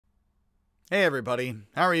Hey everybody,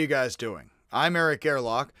 how are you guys doing? I'm Eric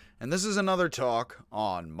Gerlach, and this is another talk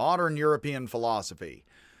on modern European philosophy,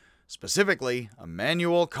 specifically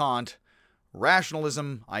Immanuel Kant,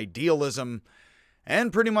 rationalism, idealism,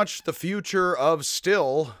 and pretty much the future of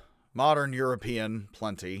still modern European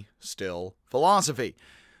still philosophy.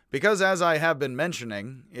 Because as I have been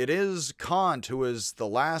mentioning, it is Kant who is the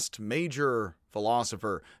last major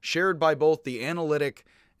philosopher shared by both the analytic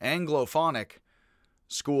Anglophonic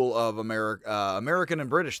school of American and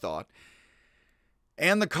British thought,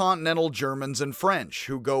 and the continental Germans and French,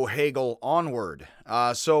 who go Hegel onward.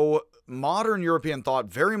 So modern European thought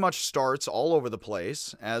very much starts all over the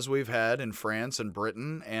place, as we've had in France and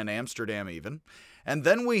Britain and Amsterdam even. And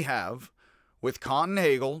then we have, with Kant and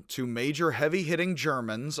Hegel, two major heavy-hitting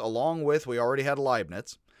Germans, along with, we already had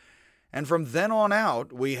Leibniz. And from then on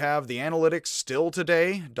out, we have the analytics still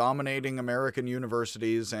today dominating American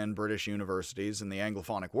universities and British universities in the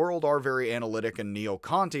Anglophonic world are very analytic and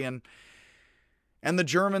neo-Kantian, and the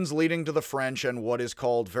Germans leading to the French and what is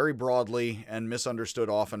called very broadly and misunderstood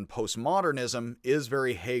often postmodernism is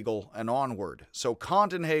very Hegel and onward. So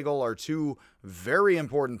Kant and Hegel are two very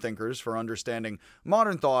important thinkers for understanding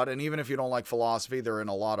modern thought, and even if you don't like philosophy, they're in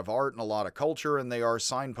a lot of art and a lot of culture, and they are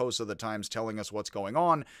signposts of the times telling us what's going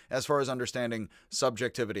on as far as understanding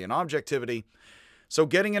subjectivity and objectivity. So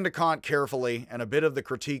getting into Kant carefully and a bit of the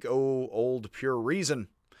critique, oh, old pure reason,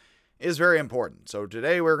 is very important. So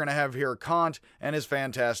today we're going to have here Kant and his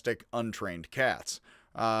fantastic untrained cats,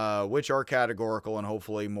 which are categorical and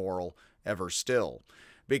hopefully moral ever still.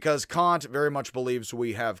 Because Kant very much believes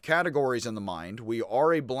we have categories in the mind. We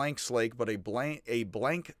are a blank slate, but a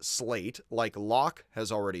blank slate, like Locke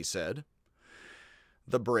has already said,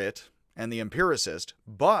 the Brit, and the empiricist,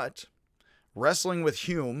 but wrestling with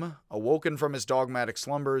Hume, awoken from his dogmatic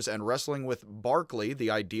slumbers, and wrestling with Berkeley, the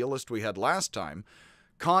idealist we had last time,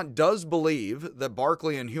 Kant does believe that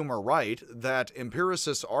Berkeley and Hume are right, that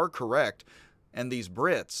empiricists are correct, and these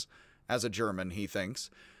Brits, as a German, he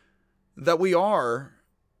thinks, that we are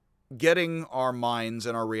getting our minds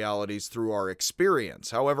and our realities through our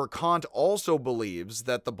experience. However, Kant also believes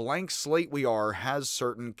that the blank slate we are has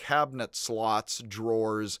certain cabinet slots,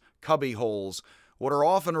 drawers, cubby holes, what are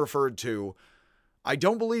often referred to. I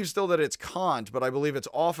don't believe still that it's Kant, but I believe it's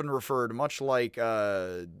often referred, much like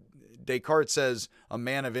Descartes says a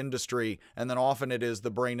man of industry, and then often it is the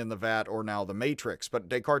brain in the vat or now the matrix. But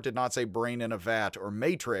Descartes did not say brain in a vat or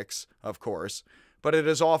matrix, of course, but it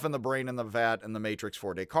is often the brain in the vat and the matrix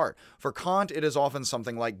for Descartes. For Kant, it is often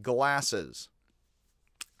something like glasses.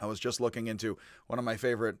 I was just looking into one of my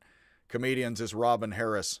favorite comedians is Robin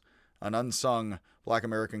Harris, an unsung black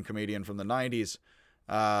American comedian from the 90s,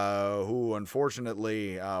 who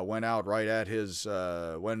unfortunately went out right at his,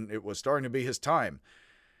 when it was starting to be his time.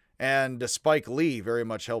 And Spike Lee very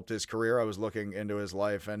much helped his career. I was looking into his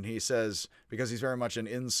life, and he says, because he's very much an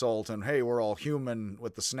insult, and hey, we're all human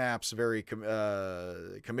with the snaps, very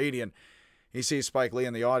comedian, he sees Spike Lee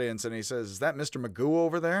in the audience, and he says, is that Mr. Magoo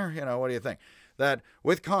over there? You know, what do you think? That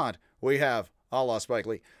with Kant, we have, a la Spike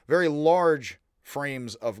Lee, very large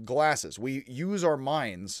frames of glasses. We use our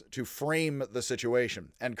minds to frame the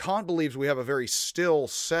situation. And Kant believes we have a very still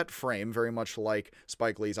set frame, very much like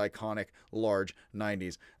Spike Lee's iconic large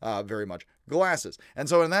 90s, very much glasses. And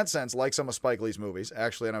so in that sense, like some of Spike Lee's movies,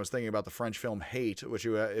 actually, and I was thinking about the French film Hate, which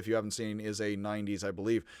if you haven't seen is a 90s, I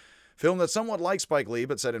believe, film that's somewhat like Spike Lee,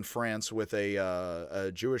 but set in France with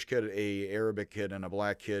a Jewish kid, a Arabic kid, and a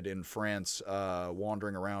black kid in France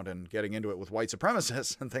wandering around and getting into it with white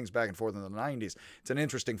supremacists and things back and forth in the 90s. It's an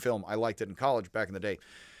interesting film. I liked it in college back in the day.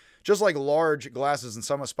 Just like large glasses in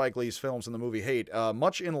some of Spike Lee's films in the movie Hate,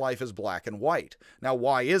 much in life is black and white. Now,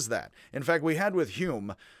 why is that? In fact, we had with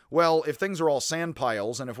Hume, well, if things are all sand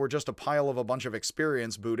piles, and if we're just a pile of a bunch of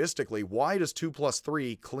experience Buddhistically, why does 2 plus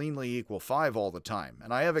 3 cleanly equal 5 all the time?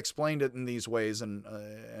 And I have explained it in these ways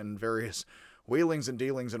and various wheelings and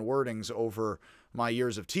dealings and wordings over my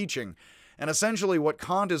years of teaching. And essentially what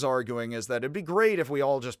Kant is arguing is that it'd be great if we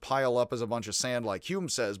all just pile up as a bunch of sand like Hume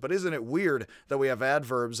says, but isn't it weird that we have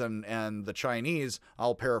adverbs and the Chinese,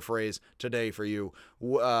 I'll paraphrase today for you,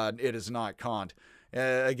 it is not Kant.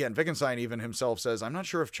 Again, Wittgenstein even himself says, I'm not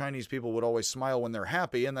sure if Chinese people would always smile when they're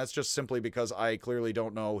happy, and that's just simply because I clearly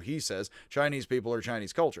don't know, he says, Chinese people or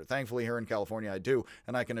Chinese culture. Thankfully, here in California, I do,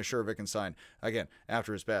 and I can assure Wittgenstein, again,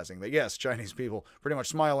 after his passing, that yes, Chinese people pretty much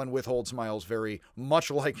smile and withhold smiles very much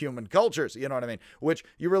like human cultures, you know what I mean, which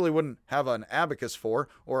you really wouldn't have an abacus for,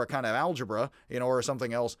 or a kind of algebra, you know, or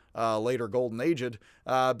something else later golden aged.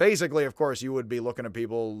 Basically, of course, you would be looking at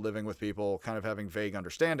people, living with people, kind of having vague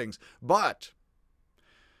understandings, but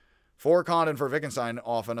For Kant and for Wittgenstein,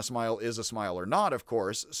 often a smile is a smile or not, of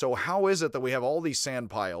course. So how is it that we have all these sand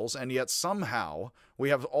piles, and yet somehow we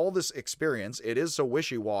have all this experience? It is so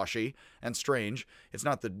wishy-washy and strange. It's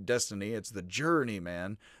not the destiny, it's the journey,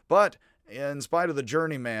 man. But in spite of the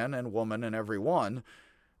journey, man and woman and everyone,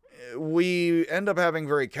 we end up having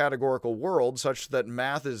very categorical worlds such that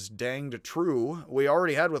math is danged true. We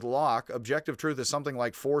already had with Locke, objective truth is something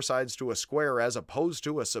like 4 sides to a square as opposed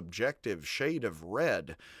to a subjective shade of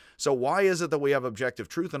red. So why is it that we have objective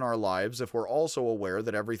truth in our lives if we're also aware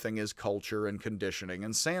that everything is culture and conditioning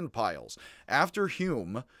and sand piles? After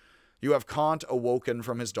Hume, you have Kant awoken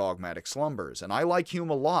from his dogmatic slumbers. And I like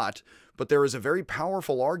Hume a lot, but there is a very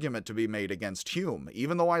powerful argument to be made against Hume.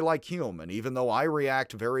 Even though I like Hume, and even though I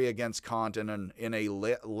react very against Kant in a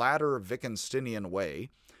latter Wittgensteinian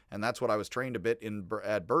way, and that's what I was trained a bit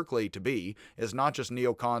at Berkeley to be, is not just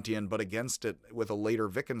neo-Kantian, but against it with a later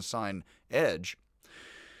Wittgenstein edge,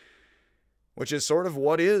 which is sort of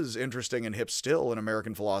what is interesting and hip still in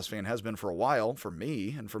American philosophy and has been for a while, for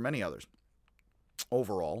me and for many others.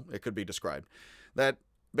 Overall, it could be described that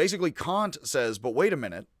basically Kant says, but wait a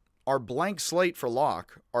minute, our blank slate for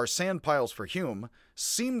Locke, our sand piles for Hume,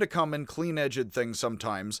 seem to come in clean-edged things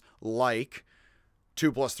sometimes, like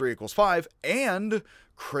 2 + 3 = 5, and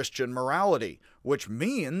Christian morality, which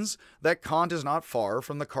means that Kant is not far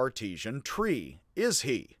from the Cartesian tree, is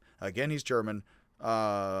he? Again, he's German,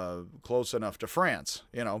 close enough to France,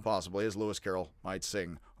 possibly, as Lewis Carroll might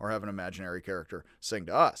sing, or have an imaginary character sing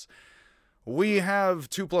to us. We have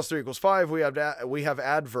 2 + 3 = 5. We have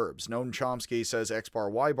adverbs. Noam Chomsky says X bar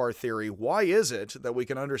Y bar theory. Why is it that we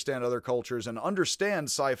can understand other cultures and understand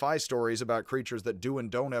sci-fi stories about creatures that do and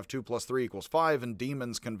don't have 2 + 3 = 5 and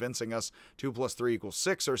demons convincing us 2 + 3 =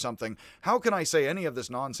 6 or something? How can I say any of this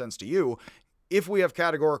nonsense to you if we have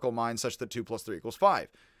categorical minds such that 2 + 3 = 5?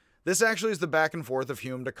 This actually is the back and forth of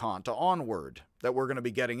Hume to Kant to onward that we're going to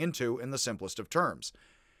be getting into in the simplest of terms.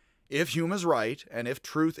 If Hume is right, and if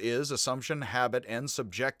truth is assumption, habit, and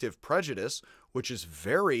subjective prejudice, which is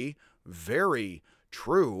very, very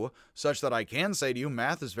true, such that I can say to you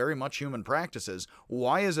math is very much human practices,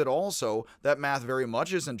 why is it also that math very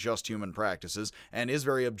much isn't just human practices and is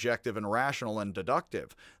very objective and rational and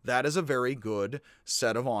deductive? That is a very good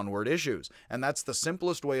set of onward issues. And that's the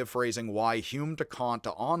simplest way of phrasing why Hume to Kant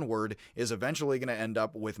to onward is eventually going to end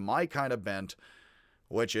up with my kind of bent,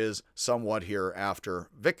 which is somewhat here after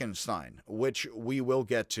Wittgenstein, which we will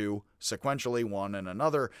get to sequentially one and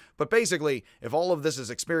another. But basically, if all of this is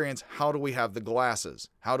experience, how do we have the glasses?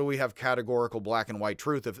 How do we have categorical black and white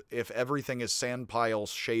truth if everything is sand piles,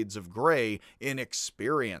 shades of gray in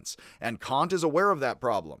experience? And Kant is aware of that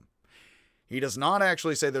problem. He does not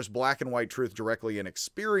actually say there's black and white truth directly in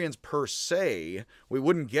experience per se. We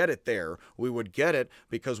wouldn't get it there. We would get it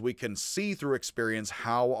because we can see through experience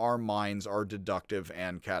how our minds are deductive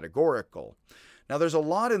and categorical. Now, there's a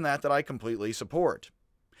lot in that I completely support.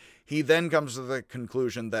 He then comes to the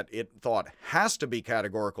conclusion that thought has to be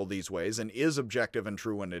categorical these ways and is objective and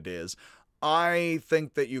true when it is. I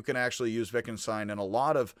think that you can actually use Wittgenstein and a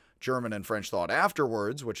lot of German and French thought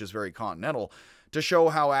afterwards, which is very continental, to show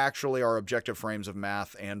how actually our objective frames of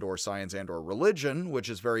math and or science and or religion, which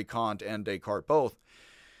is very Kant and Descartes both,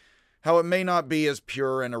 how it may not be as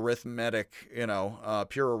pure and arithmetic,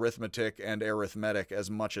 pure arithmetic and arithmetic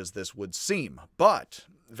as much as this would seem. But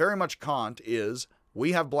very much Kant is,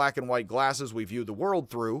 we have black and white glasses we view the world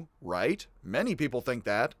through, right? Many people think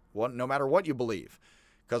that, no matter what you believe,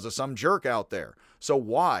 because of some jerk out there. So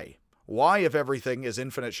why? Why, if everything is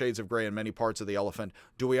infinite shades of gray in many parts of the elephant,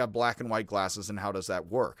 do we have black and white glasses, and how does that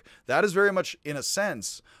work? That is very much, in a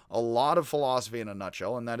sense, a lot of philosophy in a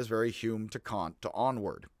nutshell, and that is very Hume to Kant to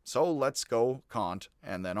onward. So let's go Kant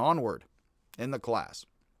and then onward in the class.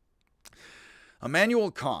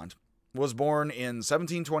 Immanuel Kant was born in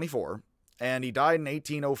 1724, and he died in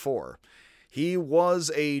 1804. He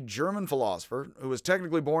was a German philosopher who was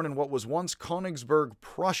technically born in what was once Königsberg,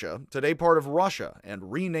 Prussia, today part of Russia,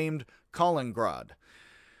 and renamed Kaliningrad.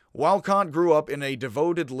 While Kant grew up in a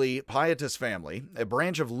devotedly pietist family, a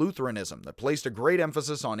branch of Lutheranism that placed a great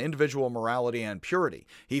emphasis on individual morality and purity,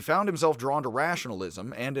 he found himself drawn to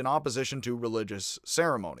rationalism and in opposition to religious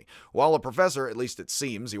ceremony. While a professor, at least it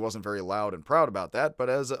seems, he wasn't very loud and proud about that, but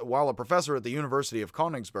while a professor at the University of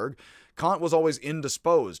Königsberg, Kant was always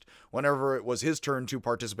indisposed whenever it was his turn to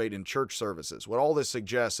participate in church services. What all this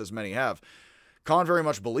suggests, as many have, Kant very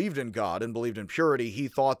much believed in God and believed in purity. He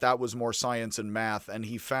thought that was more science and math, and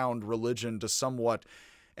he found religion to somewhat,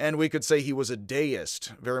 and we could say he was a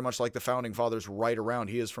deist, very much like the Founding Fathers right around.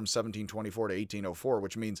 He is from 1724 to 1804,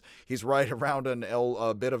 which means he's right around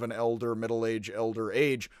a bit of an middle-age, elder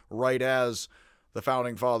age, right as the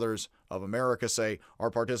founding fathers of America say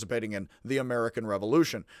are participating in the American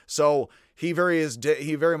Revolution. So he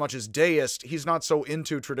very much is deist. He's not so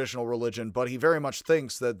into traditional religion, but he very much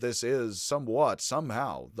thinks that this is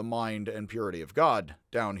somehow, the mind and purity of God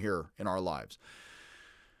down here in our lives.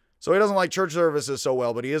 So he doesn't like church services so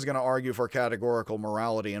well, but he is going to argue for categorical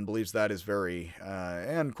morality and believes that is very,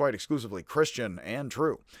 and quite exclusively Christian and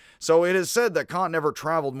true. So it is said that Kant never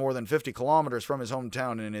traveled more than 50 kilometers from his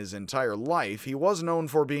hometown in his entire life. He was known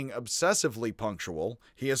for being obsessively punctual.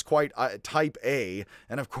 He is quite type A,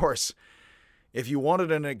 and of course, if you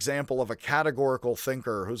wanted an example of a categorical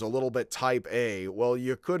thinker who's a little bit type A, well,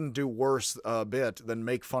 you couldn't do worse a bit than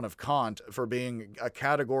make fun of Kant for being a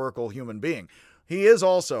categorical human being. He is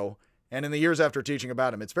also, and in the years after teaching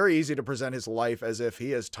about him, it's very easy to present his life as if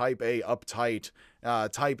he is type A uptight.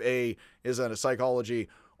 Type A is in a psychology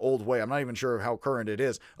old way, I'm not even sure how current it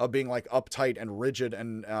is, of being like uptight and rigid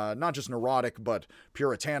and not just neurotic, but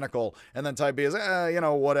puritanical. And then type B is,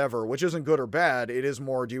 whatever, which isn't good or bad. It is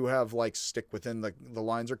more, do you have like stick within the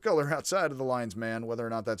lines or color outside of the lines, man, whether or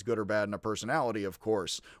not that's good or bad in a personality, of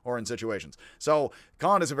course, or in situations. So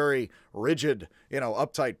Kant is a very rigid,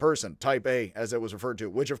 uptight person, type A, as it was referred to,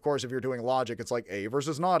 which of course, if you're doing logic, it's like A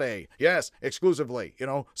versus not A. Yes, exclusively,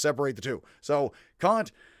 separate the two. So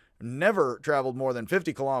Kant never traveled more than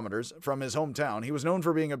 50 kilometers from his hometown. He was known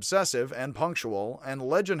for being obsessive and punctual, and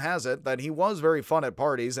legend has it that he was very fun at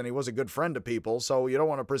parties and he was a good friend to people, so you don't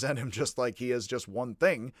want to present him just like he is just one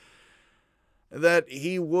thing. That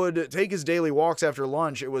he would take his daily walks after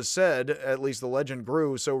lunch. It was said, at least the legend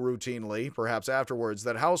grew so routinely, perhaps afterwards,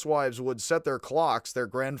 that housewives would set their clocks, their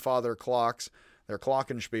grandfather clocks, their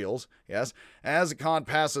glockenspiels, yes, as Kant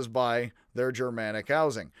passes by their Germanic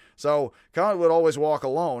housing. So Kant would always walk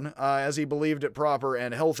alone, as he believed it proper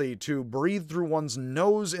and healthy to breathe through one's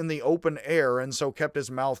nose in the open air, and so kept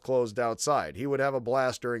his mouth closed outside. He would have a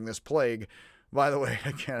blast during this plague. By the way,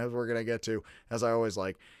 again, as we're going to get to, as I always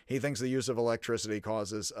like, he thinks the use of electricity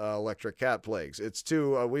causes electric cat plagues. It's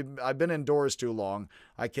too, I've been indoors too long.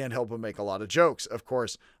 I can't help but make a lot of jokes. Of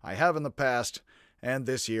course, I have in the past, and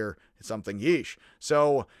this year, it's something yeesh.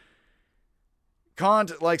 So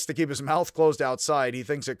Kant likes to keep his mouth closed outside. He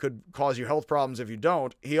thinks it could cause you health problems if you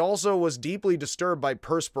don't. He also was deeply disturbed by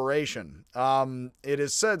perspiration. It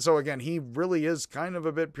is said, so again, he really is kind of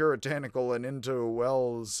a bit puritanical and into,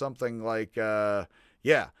 well, something like, I'm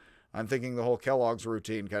thinking the whole Kellogg's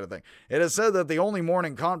routine kind of thing. It is said that the only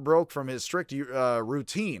morning Kant broke from his strict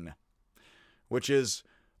routine, which is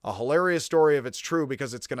a hilarious story if it's true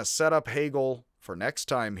because it's going to set up Hegel for next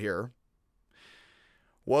time here,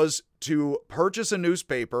 was to purchase a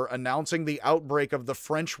newspaper announcing the outbreak of the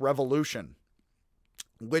French Revolution,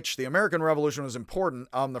 which the American Revolution was important.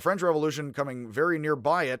 The French Revolution coming very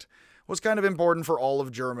nearby it was kind of important for all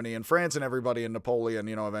of Germany and France and everybody and Napoleon,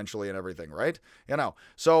 eventually and everything, right?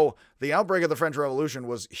 So the outbreak of the French Revolution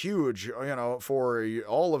was huge, for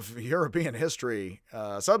all of European history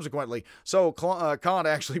subsequently. So Kant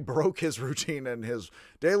actually broke his routine and his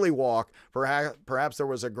daily walk. Perhaps there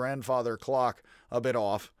was a grandfather clock a bit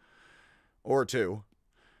off, or two.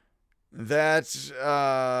 That,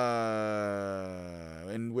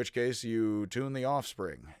 in which case you tune the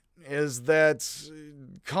offspring, is that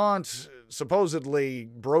Kant supposedly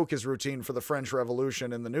broke his routine for the French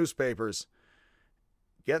Revolution in the newspapers,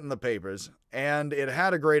 getting the papers, and it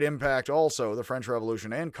had a great impact also, the French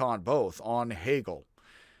Revolution and Kant both, on Hegel.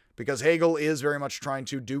 Because Hegel is very much trying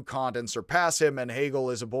to do Kant and surpass him, and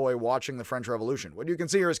Hegel is a boy watching the French Revolution. What you can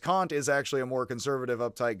see here is Kant is actually a more conservative,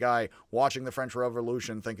 uptight guy watching the French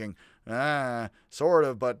Revolution thinking, sort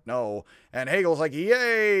of, but no. And Hegel's like,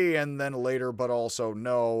 yay! And then later, but also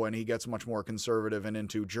no. And he gets much more conservative and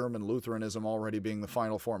into German Lutheranism already being the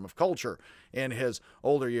final form of culture in his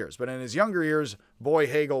older years. But in his younger years, boy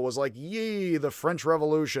Hegel was like, yee, the French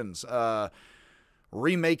Revolutions,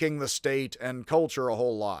 remaking the state and culture a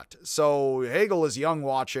whole lot. So Hegel is young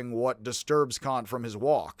watching what disturbs Kant from his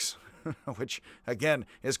walks, which, again,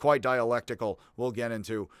 is quite dialectical. We'll get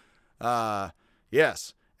into,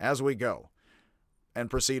 yes, as we go, and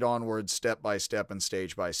proceed onward step by step and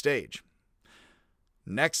stage by stage.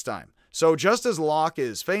 Next time. So just as Locke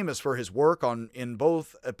is famous for his work in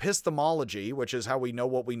both epistemology, which is how we know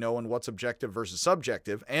what we know and what's objective versus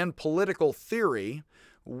subjective, and political theory,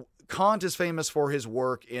 Kant is famous for his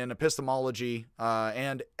work in epistemology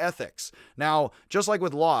and ethics. Now, just like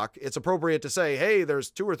with Locke, it's appropriate to say, hey, there's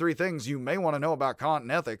 2 or 3 things you may want to know about Kant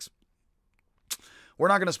and ethics. We're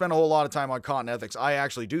not going to spend a whole lot of time on Kant and ethics. I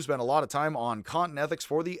actually do spend a lot of time on Kant and ethics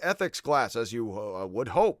for the ethics class, as you would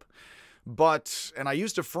hope. And I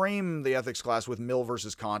used to frame the ethics class with Mill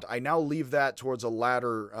versus Kant. I now leave that towards a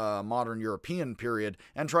latter modern European period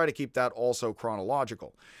and try to keep that also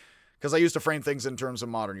chronological. Because I used to frame things in terms of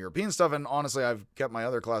modern European stuff, and honestly, I've kept my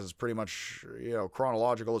other classes pretty much,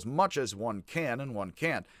 chronological as much as one can, and one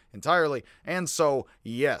can't entirely. And so,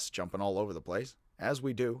 yes, jumping all over the place, as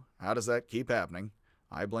we do. How does that keep happening?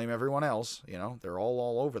 I blame everyone else. They're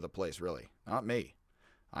all over the place, really. Not me.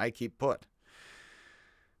 I keep put.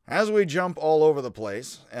 As we jump all over the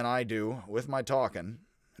place, and I do, with my talking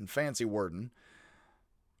and fancy wording,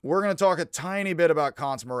 we're going to talk a tiny bit about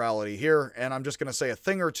Kant's morality here, and I'm just going to say a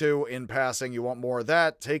thing or two in passing. You want more of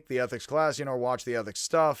that, take the ethics class, watch the ethics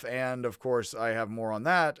stuff, and of course I have more on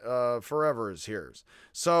that forever is here's.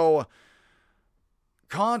 So,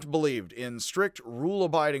 Kant believed in strict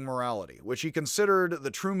rule-abiding morality, which he considered the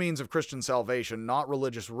true means of Christian salvation, not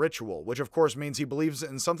religious ritual, which of course means he believes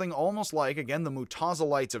in something almost like, again, the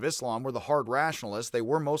Mutazilites of Islam were the hard rationalists. They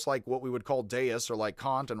were most like what we would call deists, or like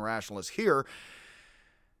Kant and rationalists here,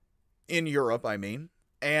 in Europe, I mean.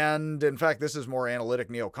 And in fact, this is more analytic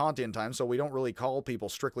neo-Kantian time, so we don't really call people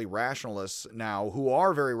strictly rationalists now, who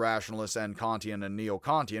are very rationalist and Kantian and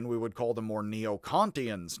neo-Kantian. We would call them more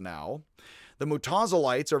neo-Kantians now. The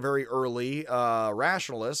Mutazilites are very early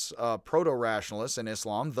rationalists, proto-rationalists in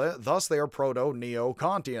Islam. Thus, they are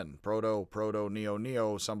proto-neo-Kantian.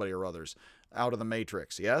 Proto-neo-neo, somebody or others. Out of the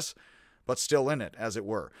matrix, yes? But still in it, as it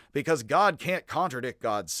were. Because God can't contradict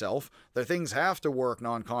God's self. The things have to work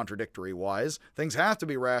non-contradictory-wise. Things have to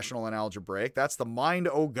be rational and algebraic. That's the mind,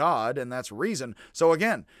 O God, and that's reason. So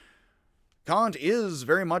again, Kant is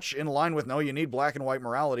very much in line with, no, you need black and white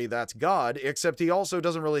morality, that's God, except he also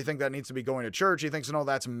doesn't really think that needs to be going to church. He thinks, no,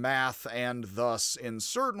 that's math, and thus, in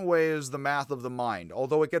certain ways, the math of the mind.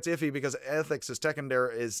 Although it gets iffy because ethics is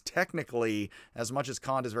technically, as much as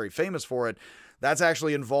Kant is very famous for it, that's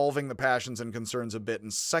actually involving the passions and concerns a bit in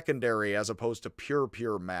secondary as opposed to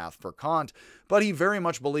pure math for Kant. But he very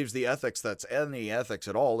much believes the ethics, that's any ethics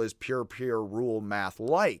at all, is pure rule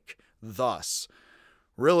math-like. Thus,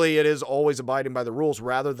 really, it is always abiding by the rules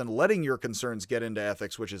rather than letting your concerns get into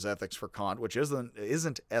ethics, which is ethics for Kant, which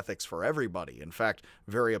isn't ethics for everybody. In fact,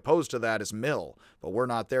 very opposed to that is Mill, but we're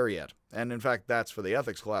not there yet. And in fact, that's for the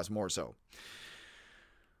ethics class more so.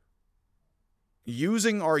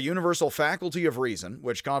 Using our universal faculty of reason,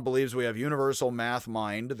 which Kant believes we have universal math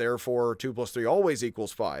mind, therefore 2 + 3 always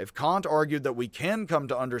equals 5, Kant argued that we can come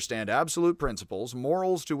to understand absolute principles,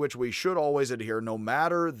 morals to which we should always adhere no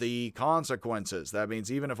matter the consequences. That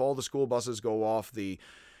means even if all the school buses go off the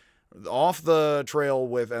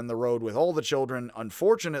trail and the road with all the children,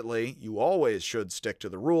 unfortunately, you always should stick to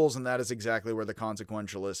the rules, and that is exactly where the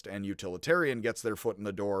consequentialist and utilitarian gets their foot in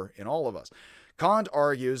the door in all of us. Kant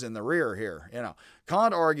argues in the rear here,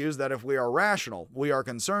 Kant argues that if we are rational, we are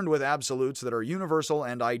concerned with absolutes that are universal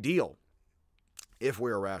and ideal. If we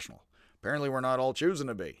are rational. Apparently we're not all choosing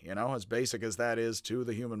to be, as basic as that is to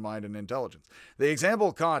the human mind and intelligence. The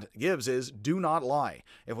example Kant gives is, do not lie.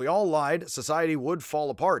 If we all lied, society would fall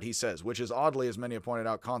apart, he says, which is oddly, as many have pointed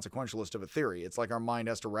out, consequentialist of a theory. It's like our mind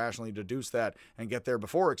has to rationally deduce that and get there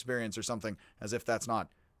before experience or something, as if that's not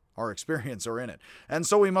our experience or in it. And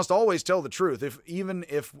so we must always tell the truth, even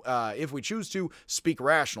if we choose to speak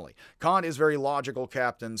rationally. Kant is very logical,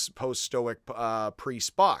 captains, post-Stoic,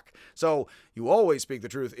 pre-Spock. So you always speak the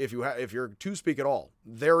truth if you're to speak at all.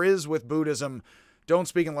 There is, with Buddhism, don't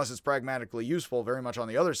speak unless it's pragmatically useful, very much on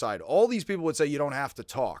the other side. All these people would say you don't have to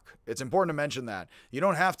talk. It's important to mention that. You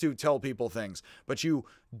don't have to tell people things, but you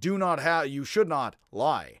should not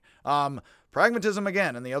lie. Pragmatism,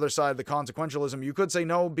 again, and the other side, the consequentialism, you could say,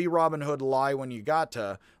 no, be Robin Hood, lie when you got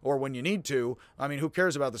to, or when you need to. I mean, who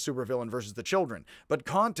cares about the supervillain versus the children? But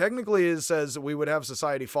Kant technically says we would have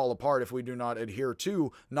society fall apart if we do not adhere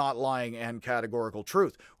to not lying and categorical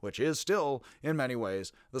truth, which is still, in many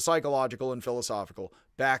ways, the psychological and philosophical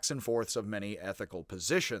backs and forths of many ethical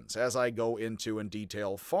positions, as I go into and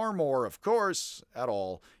detail far more, of course, at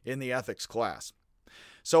all, in the ethics class.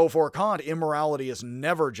 So for Kant, immorality is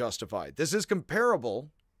never justified. This is comparable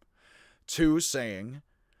to saying,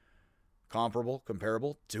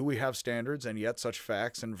 comparable, do we have standards and yet such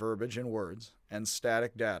facts and verbiage and words and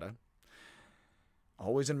static data,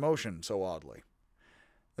 always in motion so oddly,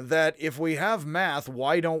 that if we have math,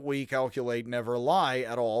 why don't we calculate never lie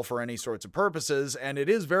at all for any sorts of purposes? And it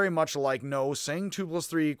is very much like, no, saying 2 +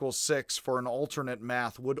 3 = 6 for an alternate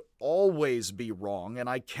math would always be wrong, and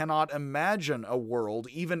I cannot imagine a world,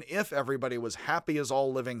 even if everybody was happy as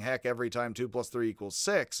all living heck every time 2 + 3 =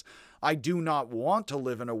 6, I do not want to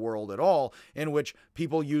live in a world at all in which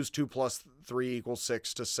people use 2 + 3 =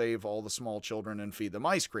 6 to save all the small children and feed them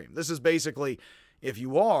ice cream. This is basically If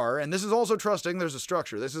you are, and this is also trusting there's a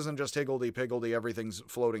structure. This isn't just higgledy-piggledy, everything's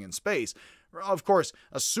floating in space. Of course,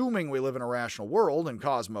 assuming we live in a rational world and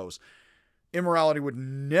cosmos, immorality would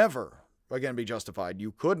never, again, be justified.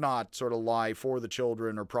 You could not sort of lie for the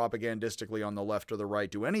children or propagandistically on the left or the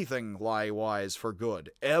right do anything lie-wise for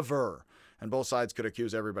good, ever. And both sides could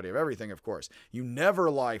accuse everybody of everything, of course. You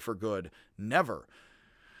never lie for good, never.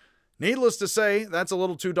 Needless to say, that's a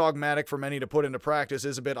little too dogmatic for many to put into practice,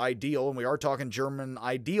 is a bit ideal, and we are talking German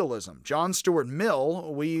idealism. John Stuart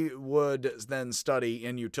Mill, we would then study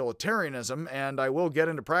in utilitarianism, and I will get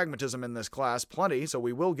into pragmatism in this class plenty, so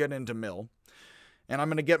we will get into Mill. And I'm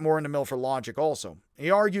going to get more into Mill for logic also. He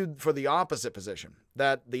argued for the opposite position,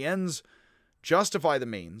 that the ends justify the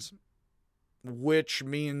means, which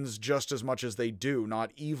means just as much as they do,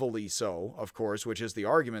 not evilly so, of course, which is the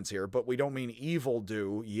arguments here, but we don't mean evil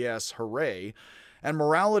do, yes, hooray. And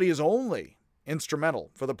morality is only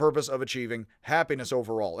instrumental for the purpose of achieving happiness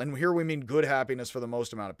overall. And here we mean good happiness for the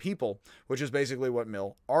most amount of people, which is basically what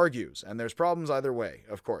Mill argues. And there's problems either way,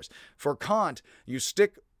 of course. For Kant, you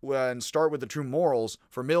stick and start with the true morals.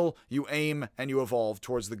 For Mill, you aim and you evolve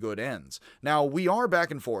towards the good ends. Now, we are back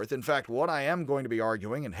and forth. In fact, what I am going to be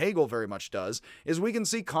arguing, and Hegel very much does, is we can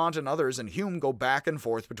see Kant and others and Hume go back and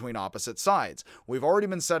forth between opposite sides. We've already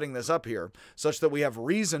been setting this up here, such that we have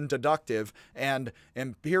reason, deductive, and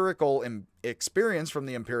empirical experience from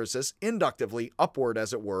the empiricists inductively upward,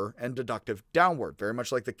 as it were, and deductive downward, very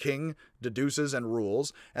much like the king deduces and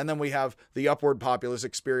rules, and then we have the upward populace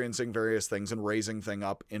experiencing various things and raising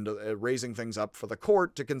things up for the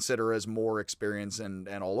court to consider as more experience and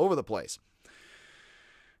all over the place.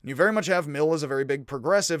 You very much have Mill as a very big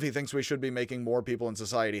progressive. He thinks we should be making more people in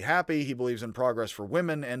society happy. He believes in progress for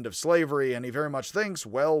women, end of slavery, and he very much thinks,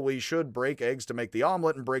 well, we should break eggs to make the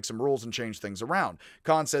omelet and break some rules and change things around.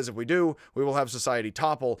 Kant says if we do, we will have society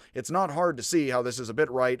topple. It's not hard to see how this is a bit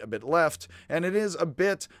right, a bit left, and it is a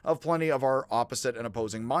bit of plenty of our opposite and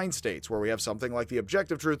opposing mind states, where we have something like the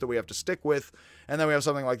objective truth that we have to stick with, and then we have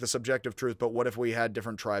something like the subjective truth, but what if we had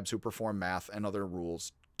different tribes who perform math and other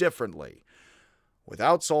rules differently?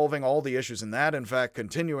 Without solving all the issues in that, in fact,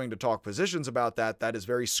 continuing to talk positions about that, that is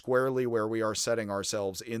very squarely where we are setting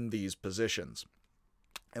ourselves in these positions.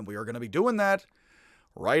 And we are going to be doing that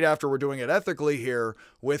right after we're doing it ethically here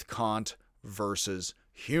with Kant versus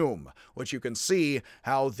Hume, which you can see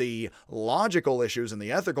how the logical issues and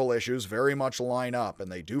the ethical issues very much line up,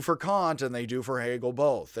 and they do for Kant and they do for Hegel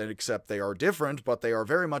both, and except they are different, but they are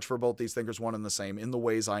very much for both these thinkers one and the same in the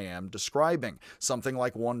ways I am describing. Something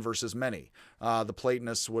like one versus many. The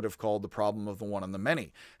Platonists would have called the problem of the one and the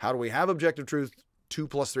many. How do we have objective truth 2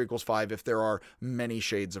 + 3 = 5 if there are many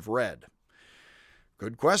shades of red?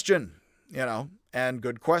 Good question. And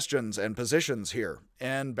good questions and positions here,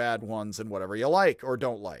 and bad ones and whatever you like or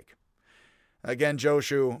don't like. Again,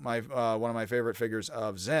 Joshu, one of my favorite figures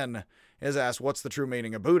of Zen, is asked, what's the true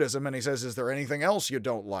meaning of Buddhism? And he says, is there anything else you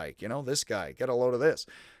don't like? This guy, get a load of this.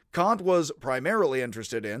 Kant was primarily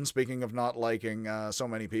interested in, speaking of not liking so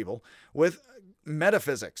many people, with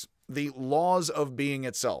metaphysics, the laws of being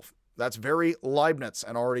itself. That's very Leibniz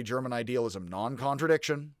and already German idealism.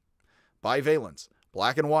 Non-contradiction, bivalence,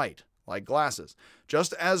 black and white, like glasses.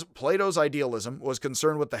 Just as Plato's idealism was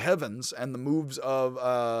concerned with the heavens and the moves of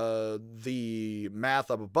the math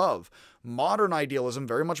up above, modern idealism,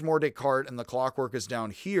 very much more Descartes, and the clockwork is down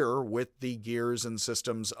here with the gears and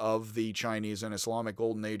systems of the Chinese and Islamic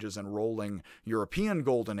golden ages and rolling European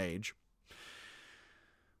golden age.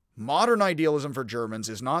 Modern idealism for Germans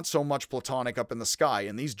is not so much Platonic up in the sky,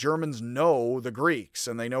 and these Germans know the Greeks,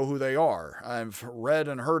 and they know who they are. I've read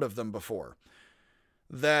and heard of them before.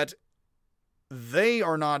 That they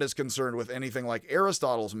are not as concerned with anything like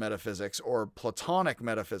Aristotle's metaphysics or Platonic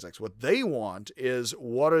metaphysics. What they want is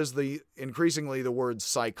what is increasingly the word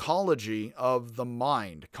psychology of the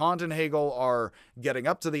mind. Kant and Hegel are getting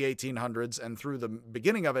up to the 1800s, and through the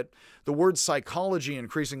beginning of it, the word psychology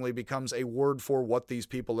increasingly becomes a word for what these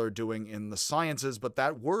people are doing in the sciences. But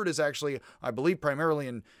that word is actually, I believe, primarily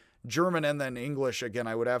in German and then English. Again,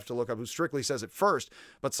 I would have to look up who strictly says it first,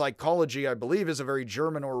 but psychology, I believe, is a very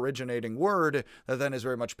German originating word that then is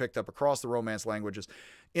very much picked up across the Romance languages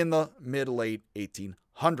in the mid-late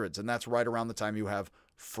 1800s, and that's right around the time you have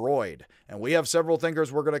Freud. And we have several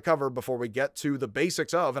thinkers we're going to cover before we get to the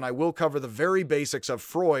basics of, and I will cover the very basics of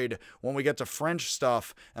Freud when we get to French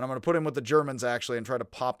stuff, and I'm going to put in with the Germans actually and try to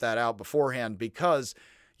pop that out beforehand, because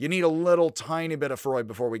you need a little tiny bit of Freud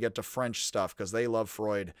before we get to French stuff, because they love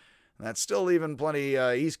Freud. And that's still even plenty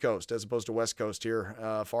East Coast as opposed to West Coast here,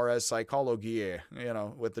 far as psychology,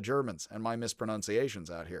 with the Germans and my mispronunciations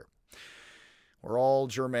out here. We're all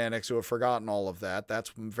Germanics who have forgotten all of that. That's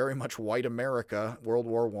very much white America, World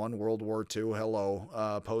War I, World War II,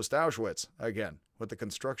 hello, post-Auschwitz, again, with the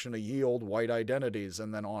construction of ye old white identities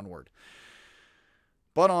and then onward.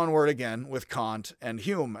 But onward again with Kant and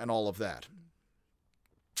Hume and all of that.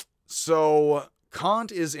 So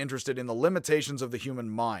Kant is interested in the limitations of the human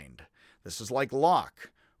mind. This is like Locke.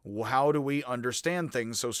 How do we understand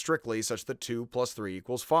things so strictly such that 2 + 3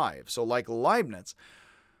 = 5? So like Leibniz,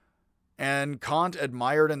 and Kant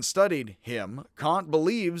admired and studied him, Kant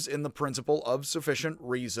believes in the principle of sufficient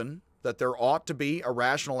reason, that there ought to be a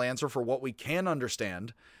rational answer for what we can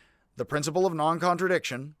understand, the principle of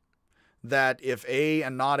non-contradiction, that if A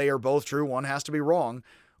and not A are both true, one has to be wrong,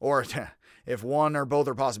 or if one or both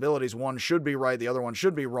are possibilities, one should be right, the other one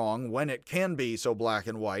should be wrong, when it can be so black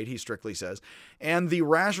and white, he strictly says, and the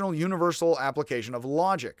rational universal application of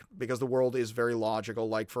logic, because the world is very logical,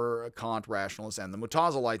 like for Kant, rationalists, and the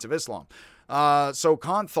Mutazilites of Islam. So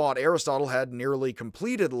Kant thought Aristotle had nearly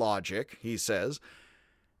completed logic, he says,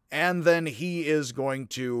 and then he is going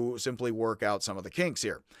to simply work out some of the kinks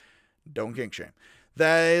here. Don't kink shame.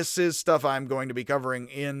 This is stuff I'm going to be covering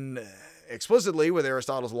explicitly with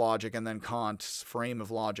Aristotle's logic and then Kant's frame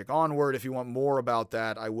of logic onward. If you want more about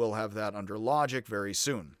that, I will have that under logic very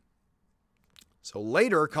soon. So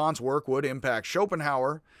later, Kant's work would impact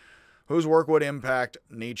Schopenhauer, whose work would impact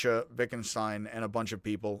Nietzsche, Wittgenstein, and a bunch of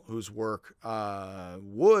people whose work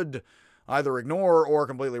would either ignore or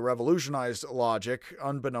completely revolutionize logic,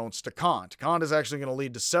 unbeknownst to Kant. Kant is actually going to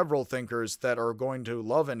lead to several thinkers that are going to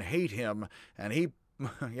love and hate him, and he,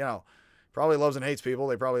 probably loves and hates people.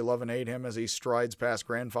 They probably love and hate him as he strides past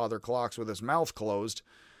grandfather clocks with his mouth closed.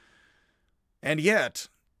 And yet,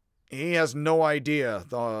 he has no idea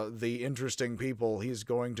the interesting people he's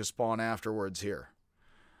going to spawn afterwards here.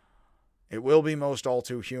 It will be most all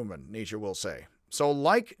too human, Nietzsche will say. So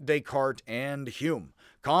like Descartes and Hume,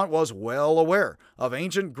 Kant was well aware of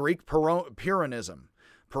ancient Greek Pyrrhonism,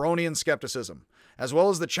 Pyrrhonian skepticism, as well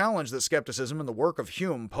as the challenge that skepticism in the work of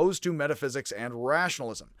Hume posed to metaphysics and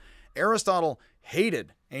rationalism. Aristotle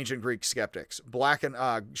hated ancient Greek skeptics, black and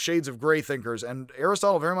shades of gray thinkers, and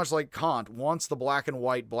Aristotle, very much like Kant, wants the black and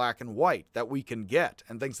white that we can get,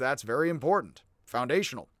 and thinks that's very important,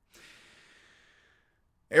 foundational.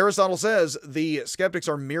 Aristotle says the skeptics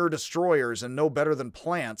are mere destroyers and no better than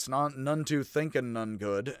plants, none too thinking, none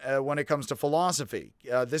good, when it comes to philosophy.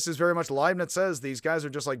 This is very much Leibniz says these guys are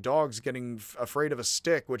just like dogs getting afraid of a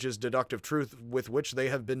stick, which is deductive truth with which they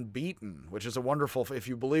have been beaten, which is a wonderful, if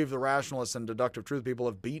you believe the rationalists and deductive truth people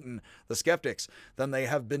have beaten the skeptics, then they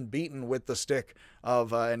have been beaten with the stick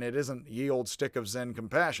of, and it isn't ye old stick of Zen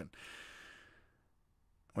compassion,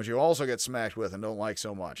 which you also get smacked with and don't like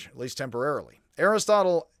so much, at least temporarily.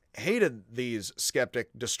 Aristotle hated these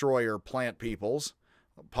skeptic, destroyer plant peoples,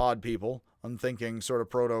 pod people, unthinking sort of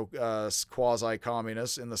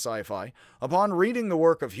proto-quasi-communists in the sci-fi. Upon reading the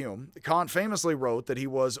work of Hume, Kant famously wrote that he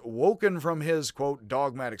was woken from his, quote,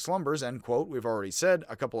 dogmatic slumbers, end quote, we've already said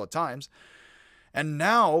a couple of times. And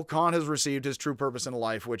now Kant has received his true purpose in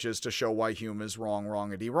life, which is to show why Hume is wrong,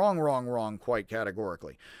 quite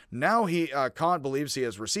categorically. Now Kant believes he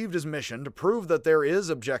has received his mission to prove that there is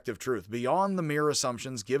objective truth beyond the mere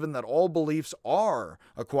assumptions, given that all beliefs are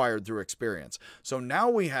acquired through experience. So now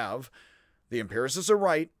we have the empiricists are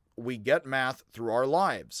right, we get math through our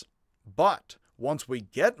lives. But once we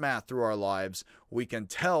get math through our lives, we can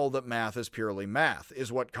tell that math is purely math,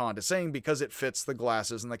 is what Kant is saying, because it fits the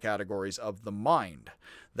glasses and the categories of the mind.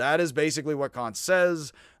 That is basically what Kant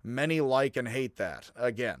says. Many like and hate that.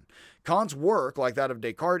 Again, Kant's work, like that of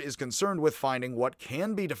Descartes, is concerned with finding what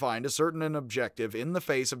can be defined as certain and objective in the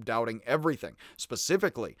face of doubting everything.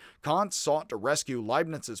 Specifically, Kant sought to rescue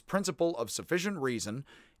Leibniz's principle of sufficient reason.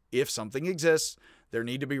 If something exists, there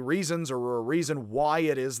need to be reasons or a reason why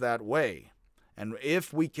it is that way. And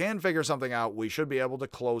if we can figure something out, we should be able to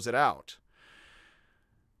close it out.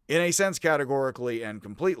 In a sense, categorically and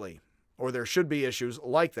completely. Or there should be issues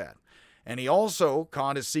like that. And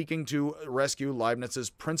Kant is seeking to rescue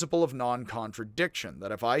Leibniz's principle of non-contradiction.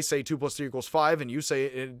 That if I say 2 + 3 = 5 and you say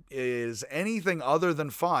it is anything other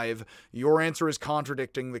than 5, your answer is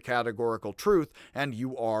contradicting the categorical truth, and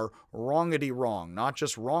you are wrongity wrong. Not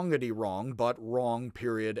just wrongity wrong, but wrong,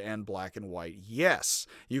 period, and black and white. Yes.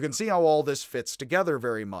 You can see how all this fits together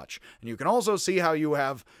very much. And you can also see how you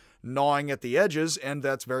have gnawing at the edges, and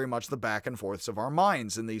that's very much the back and forths of our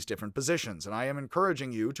minds in these different positions. And I am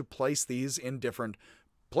encouraging you to place these in different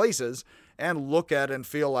places and look at and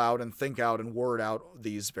feel out and think out and word out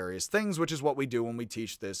these various things, which is what we do when we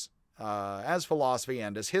teach this as philosophy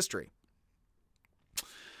and as history.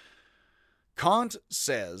 Kant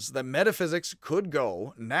says that metaphysics could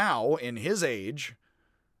go, now in his age,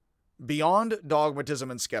 beyond dogmatism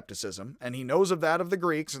and skepticism, and he knows of that of the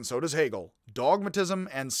Greeks, and so does Hegel. Dogmatism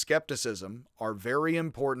and skepticism are very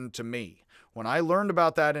important to me. When I learned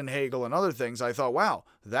about that in Hegel and other things, I thought, wow,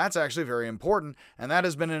 that's actually very important, and that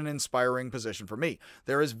has been an inspiring position for me.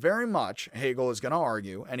 There is very much, Hegel is going to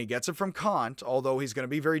argue, and he gets it from Kant, although he's going to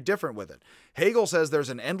be very different with it. Hegel says there's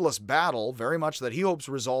an endless battle, very much that he hopes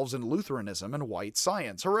resolves in Lutheranism and white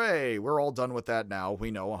science. Hooray, we're all done with that now,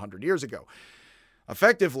 we know 100 years ago.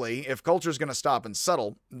 Effectively, if culture is going to stop and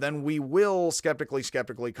settle, then we will skeptically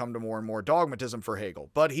come to more and more dogmatism for Hegel.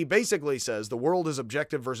 But he basically says the world is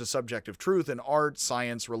objective versus subjective truth in art,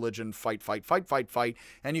 science, religion, fight.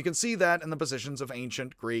 And you can see that in the positions of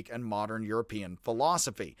ancient Greek and modern European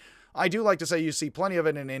philosophy. I do like to say you see plenty of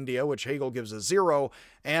it in India, which Hegel gives a 0,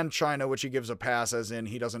 and China, which he gives a pass, as in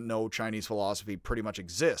he doesn't know Chinese philosophy pretty much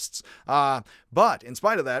exists. But in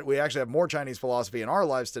spite of that, we actually have more Chinese philosophy in our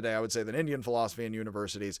lives today, I would say, than Indian philosophy in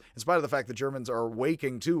universities, in spite of the fact that Germans are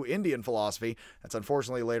waking to Indian philosophy. That's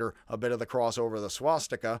unfortunately later a bit of the crossover of the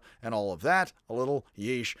swastika and all of that, a little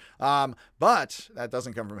yeesh. But that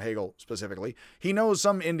doesn't come from Hegel specifically. He knows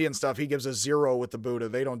some Indian stuff. He gives a 0 with the Buddha.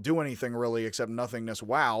 They don't do anything really except nothingness.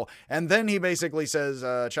 Wow. And then he basically says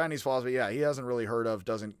Chinese philosophy, yeah, he hasn't really heard of,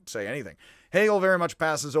 doesn't say anything. Hegel very much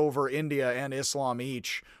passes over India and Islam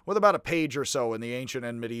each with about a page or so in the ancient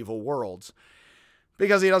and medieval worlds,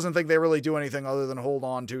 because he doesn't think they really do anything other than hold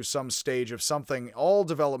on to some stage of something. All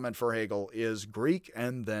development for Hegel is Greek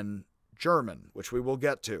and then German, which we will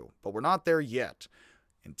get to, but we're not there yet.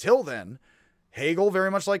 Until then, Hegel, very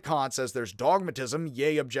much like Kant, says there's dogmatism,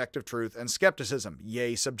 yea, objective truth, and skepticism,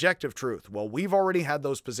 yea, subjective truth. Well, we've already had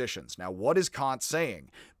those positions. Now, what is Kant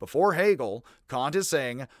saying? Before Hegel, Kant is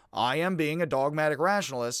saying, I am being a dogmatic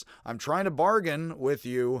rationalist. I'm trying to bargain with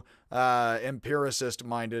you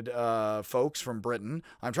empiricist-minded folks from Britain.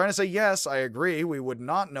 I'm trying to say, yes, I agree, we would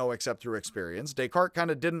not know except through experience. Descartes kind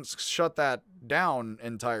of didn't shut that down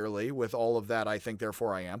entirely with all of that, I think,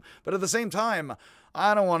 therefore I am. But at the same time,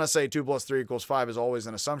 I don't want to say 2 + 3 = 5 is always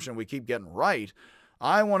an assumption we keep getting right.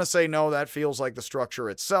 I want to say, no, that feels like the structure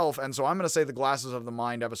itself, and so I'm going to say the glasses of the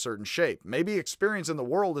mind have a certain shape. Maybe experience in the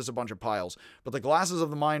world is a bunch of piles, but the glasses of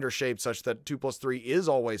the mind are shaped such that 2 + 3 is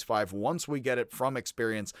always 5. Once we get it from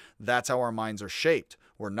experience, that's how our minds are shaped.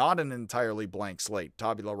 We're not an entirely blank slate,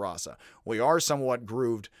 tabula rasa. We are somewhat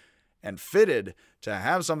grooved and fitted to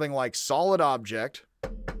have something like solid object,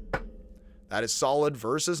 that is solid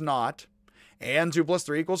versus not, and 2 +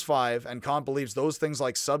 3 = 5, and Kant believes those things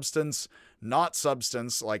like substance, not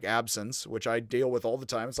substance, like absence, which I deal with all the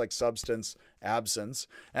time. It's like substance, absence.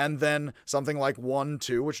 And then something like 1,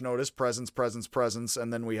 2, which notice presence,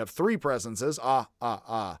 and then we have 3 presences,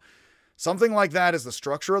 Something like that is the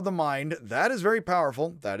structure of the mind. That is very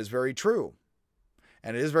powerful. That is very true.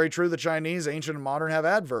 And it is very true the Chinese, ancient and modern, have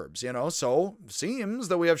adverbs, so seems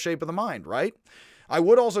that we have shape of the mind, right? I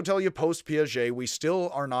would also tell you, post-Piaget, we still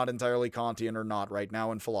are not entirely Kantian or not right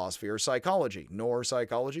now in philosophy or psychology, nor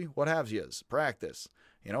psychology, what have yous, practice,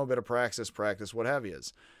 a bit of praxis, what have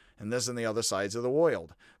yous, and this and the other sides of the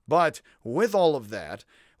world. But with all of that,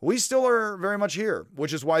 we still are very much here,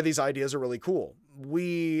 which is why these ideas are really cool.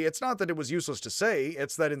 It's not that it was useless to say,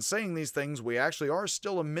 it's that in saying these things, we actually are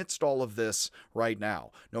still amidst all of this right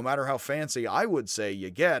now. No matter how fancy I would say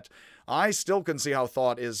you get, I still can see how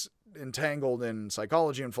thought is entangled in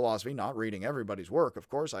psychology and philosophy, not reading everybody's work, of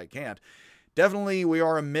course I can't. Definitely we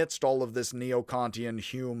are amidst all of this neo-Kantian,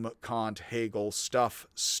 Hume, Kant, Hegel stuff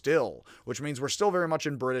still, which means we're still very much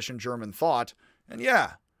in British and German thought, and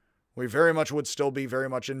yeah, we very much would still be very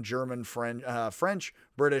much in German, French,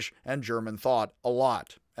 British, and German thought a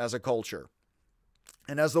lot as a culture.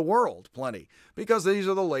 And as the world, plenty, because these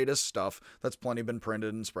are the latest stuff that's plenty been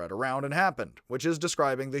printed and spread around and happened, which is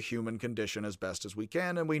describing the human condition as best as we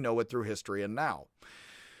can, and we know it through history and now.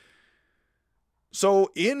 So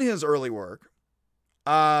in his early work,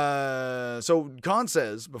 so Kant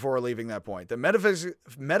says, before leaving that point, that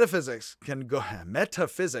metaphysics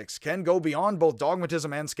can go beyond both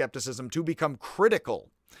dogmatism and skepticism to become critical.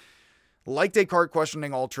 Like Descartes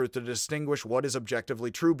questioning all truth to distinguish what is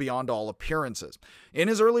objectively true beyond all appearances. In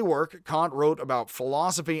his early work, Kant wrote about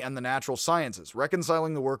philosophy and the natural sciences,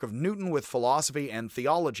 reconciling the work of Newton with philosophy and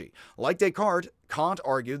theology. Like Descartes, Kant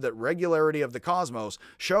argued that regularity of the cosmos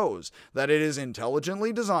shows that it is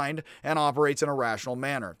intelligently designed and operates in a rational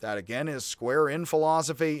manner. That again is square in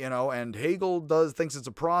philosophy, and Hegel thinks it's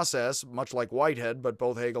a process, much like Whitehead, but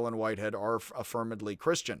both Hegel and Whitehead are affirmedly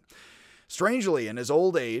Christian. Strangely, in his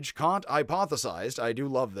old age, Kant hypothesized, I do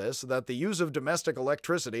love this, that the use of domestic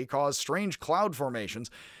electricity caused strange cloud formations,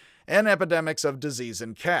 and epidemics of disease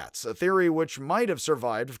in cats, a theory which might have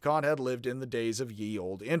survived if Kant had lived in the days of ye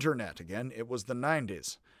old internet. Again, it was the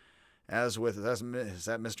 90s. As with, is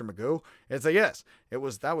that Mr. Magoo? It's a yes.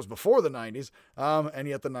 That was before the 90s, and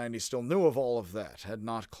yet the 90s still knew of all of that, had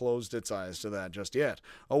not closed its eyes to that just yet.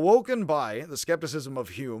 Awoken by the skepticism of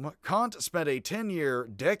Hume, Kant spent a 10-year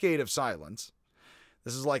decade of silence.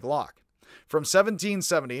 This is like Locke. From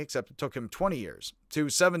 1770, except it took him 20 years, to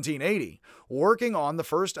 1780, working on the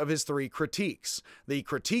first of his three critiques, the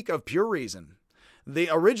Critique of Pure Reason.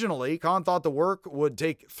 Originally, Kant thought the work would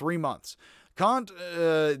take 3 months. Kant,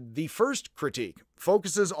 the first critique,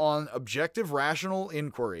 focuses on objective rational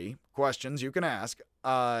inquiry, questions you can ask,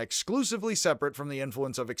 exclusively separate from the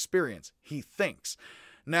influence of experience. He thinks.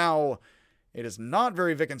 Now, it is not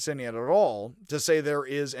very Wittgensteinian at all to say there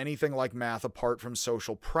is anything like math apart from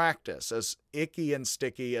social practice, as icky and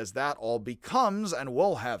sticky as that all becomes, and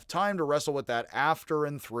we'll have time to wrestle with that after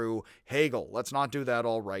and through Hegel. Let's not do that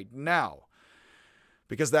all right now.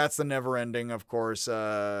 Because that's the never-ending, of course,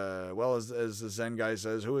 as the Zen guy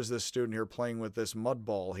says, who is this student here playing with this mud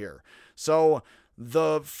ball here? So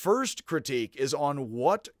the first critique is on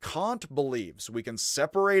what Kant believes we can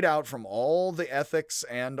separate out from all the ethics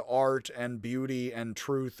and art and beauty and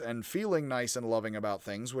truth and feeling nice and loving about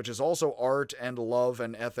things, which is also art and love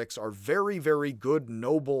and ethics are very, very good,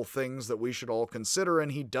 noble things that we should all consider,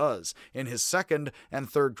 and he does in his second and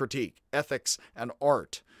third critique, ethics and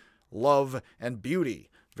art. Love and beauty,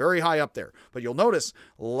 very high up there. But you'll notice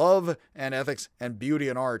love and ethics and beauty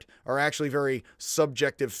and art are actually very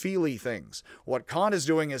subjective, feely things. What Kant is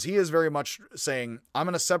doing is he is very much saying, I'm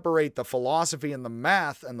going to separate the philosophy and the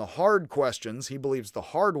math and the hard questions, he believes the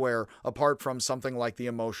hardware, apart from something like the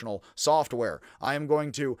emotional software. I am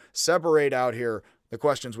going to separate out here the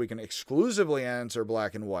questions we can exclusively answer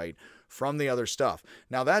black and white from the other stuff.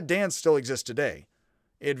 Now that dance still exists today.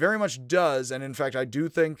 It very much does, and in fact, I do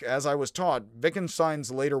think, as I was taught,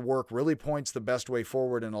 Wittgenstein's later work really points the best way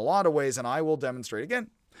forward in a lot of ways, and I will demonstrate.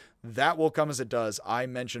 Again, that will come as it does. I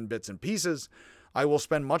mention bits and pieces. I will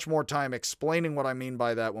spend much more time explaining what I mean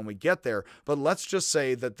by that when we get there, but let's just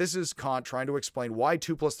say that this is Kant trying to explain why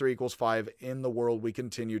 2 + 3 = 5 in the world we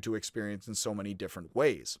continue to experience in so many different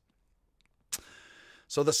ways.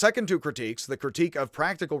 So the second two critiques, the critique of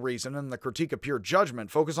practical reason and the critique of pure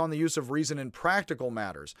judgment, focus on the use of reason in practical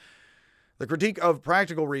matters. The critique of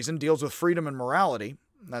practical reason deals with freedom and morality,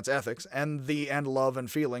 that's ethics, and love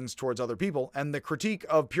and feelings towards other people. And the critique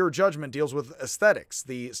of pure judgment deals with aesthetics,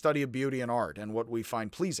 the study of beauty and art, and what we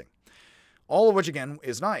find pleasing. All of which, again,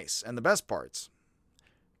 is nice, and the best parts.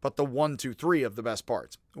 But the 1, 2, 3 of the best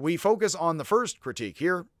parts. We focus on the first critique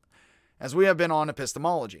here, as we have been on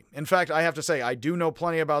epistemology. In fact, I have to say, I do know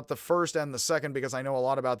plenty about the first and the second because I know a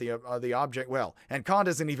lot about the object. Well, and Kant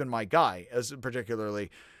isn't even my guy, as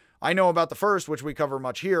particularly. I know about the first, which we cover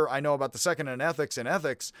much here. I know about the second and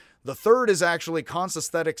ethics. The third is actually Kant's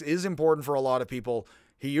aesthetics is important for a lot of people.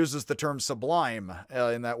 He uses the term sublime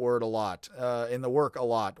in that word a lot, in the work a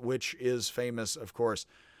lot, which is famous, of course,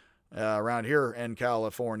 around here in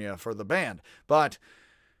California for the band. But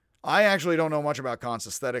I actually don't know much about Kant's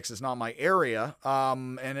aesthetics. It's not my area.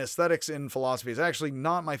 And aesthetics in philosophy is actually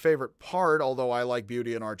not my favorite part, although I like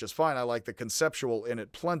beauty and art just fine. I like the conceptual in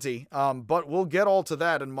it plenty. But we'll get all to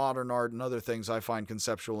that in modern art and other things I find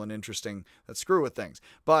conceptual and interesting that screw with things.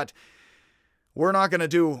 But we're not going to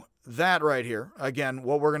do that right here. Again,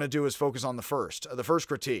 what we're going to do is focus on the first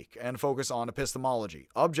critique, and focus on epistemology,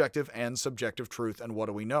 objective and subjective truth, and what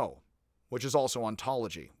do we know, which is also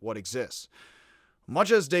ontology, what exists.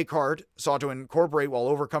 Much as Descartes sought to incorporate while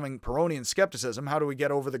overcoming Pyrrhonian skepticism, how do we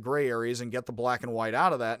get over the gray areas and get the black and white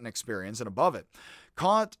out of that and experience and above it?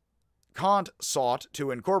 Kant sought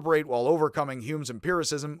to incorporate while overcoming Hume's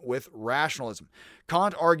empiricism with rationalism.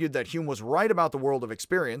 Kant argued that Hume was right about the world of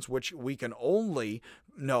experience, which we can only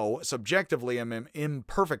know subjectively and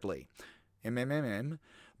imperfectly,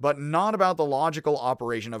 but not about the logical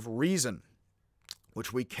operation of reason,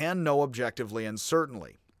 which we can know objectively and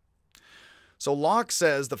certainly. So Locke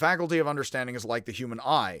says the faculty of understanding is like the human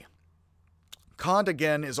eye. Kant,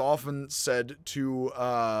 again, is often said to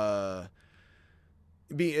Kant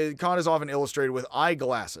is often illustrated with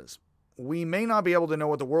eyeglasses. We may not be able to know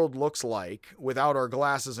what the world looks like without our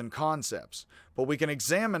glasses and concepts, but we can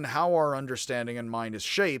examine how our understanding and mind is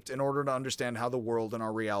shaped in order to understand how the world and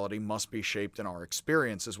our reality must be shaped in our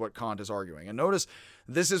experience, is what Kant is arguing. And notice,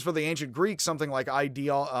 this is for the ancient Greeks something like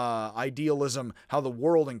idealism, how the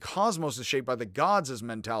world and cosmos is shaped by the gods as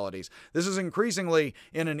mentalities. This is increasingly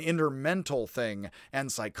in an intermental thing,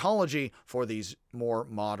 and psychology for these more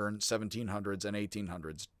modern 1700s and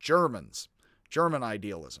 1800s German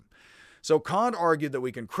idealism. So Kant argued that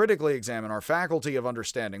we can critically examine our faculty of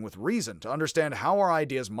understanding with reason to understand how our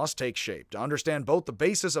ideas must take shape, to understand both the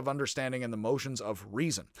basis of understanding and the motions of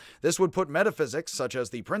reason. This would put metaphysics, such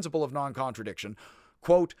as the principle of non-contradiction,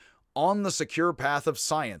 quote, on the secure path of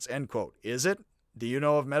science, end quote. Is it? Do you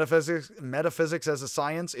know of metaphysics as a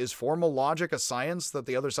science? Is formal logic a science that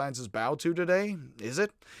the other sciences bow to today? Is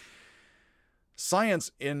it?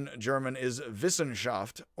 Science in German is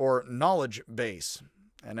Wissenschaft, or knowledge base.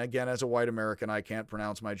 And again, as a white American, I can't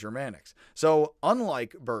pronounce my Germanics. So,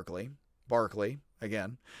 unlike Barclay,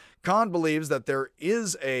 again, Kant believes that there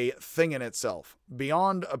is a thing in itself,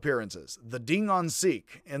 beyond appearances, the Ding an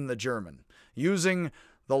sich in the German, using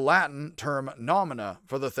the Latin term nomina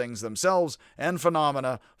for the things themselves and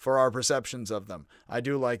phenomena for our perceptions of them. I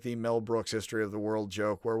do like the Mel Brooks History of the World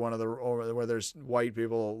joke where where there's white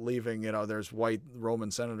people leaving, there's white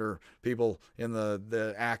Roman senator people in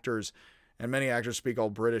the actors, and many actors speak all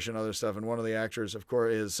British and other stuff, and one of the actors, of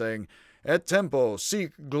course, is saying, et tempo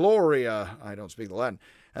sic gloria. I don't speak the Latin.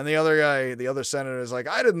 And the other guy, the other senator, is like,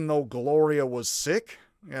 I didn't know Gloria was sick.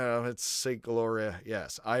 It's sic gloria.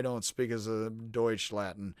 Yes, I don't speak as a Deutsch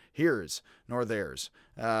Latin, here's, nor theirs,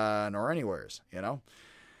 nor anywheres,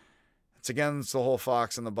 It's against the whole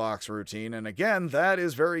fox in the box routine, and again, that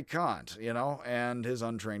is very Kant, and his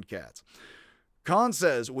untrained cats. Kant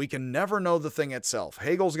says we can never know the thing itself.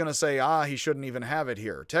 Hegel's going to say, he shouldn't even have it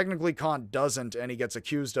here. Technically, Kant doesn't, and he gets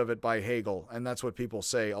accused of it by Hegel, and that's what people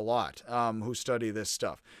say a lot who study this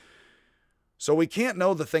stuff. So we can't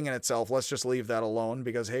know the thing in itself. Let's just leave that alone,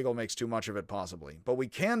 because Hegel makes too much of it possibly. But we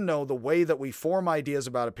can know the way that we form ideas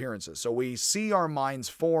about appearances. So we see our minds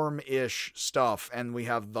form-ish stuff, and we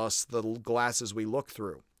have thus the glasses we look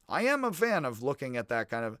through. I am a fan of looking at that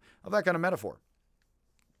kind of metaphor.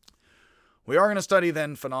 We are going to study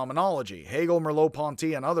then phenomenology. Hegel,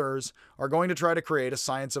 Merleau-Ponty, and others are going to try to create a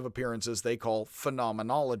science of appearances they call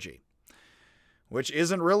phenomenology, which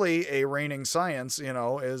isn't really a reigning science,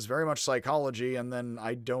 is very much psychology. And then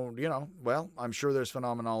I'm sure there's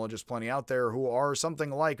phenomenologists plenty out there who are something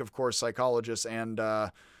like, of course, psychologists and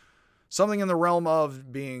something in the realm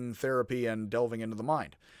of being therapy and delving into the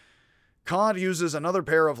mind. Kant uses another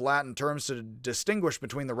pair of Latin terms to distinguish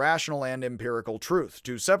between the rational and empirical truth,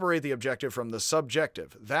 to separate the objective from the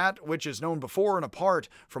subjective. That which is known before and apart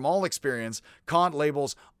from all experience, Kant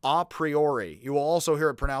labels a priori. You will also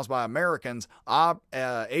hear it pronounced by Americans a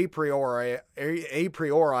priori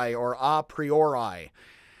or a priori.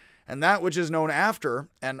 And that which is known after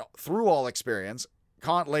and through all experience,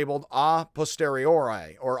 Kant labeled a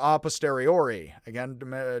posteriori or a posteriori, again,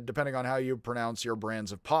 depending on how you pronounce your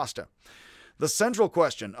brands of pasta. The central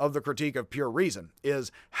question of the critique of pure reason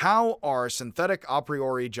is, how are synthetic a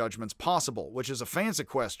priori judgments possible? Which is a fancy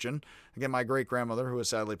question. Again, my great-grandmother, who has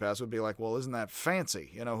sadly passed, would be like, well, isn't that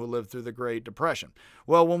fancy, who lived through the Great Depression?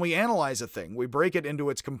 Well, when we analyze a thing, we break it into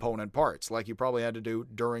its component parts, like you probably had to do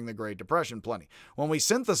during the Great Depression plenty. When we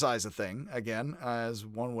synthesize a thing, again, as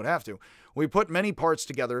one would have to, we put many parts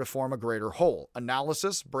together to form a greater whole.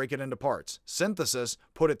 Analysis, break it into parts. Synthesis,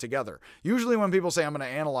 put it together. Usually when people say I'm going to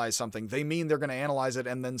analyze something, they mean they're going to analyze it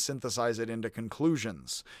and then synthesize it into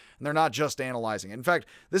conclusions. And they're not just analyzing. In fact,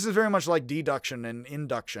 this is very much like deduction and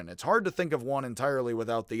induction. It's hard to think of one entirely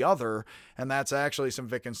without the other, and that's actually some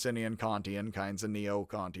Wittgensteinian, Kantian kinds of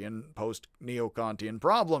neo-Kantian, post-neo-Kantian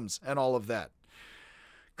problems and all of that.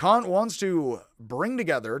 Kant wants to bring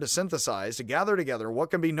together, to synthesize, to gather together what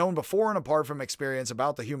can be known before and apart from experience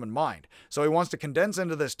about the human mind. So he wants to condense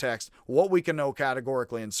into this text what we can know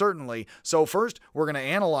categorically and certainly. So first, we're going to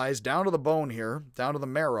analyze down to the bone here, down to the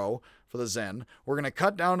marrow for the Zen. We're going to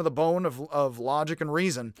cut down to the bone of logic and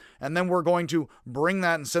reason, and then we're going to bring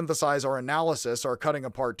that and synthesize our analysis, our cutting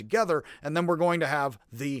apart together, and then we're going to have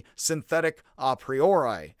the synthetic a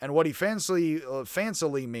priori. And what he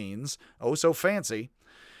fancily means, oh so fancy,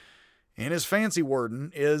 in his fancy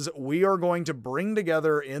wording, is we are going to bring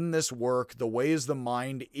together in this work the ways the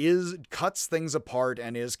mind cuts things apart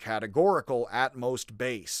and is categorical at most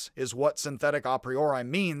base, is what synthetic a priori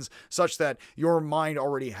means, such that your mind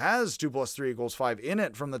already has 2 + 3 = 5 in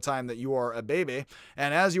it from the time that you are a baby,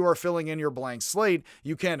 and as you are filling in your blank slate,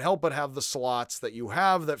 you can't help but have the slots that you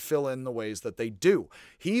have that fill in the ways that they do.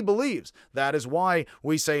 He believes that is why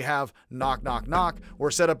we say have knock, knock, knock.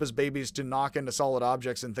 We're set up as babies to knock into solid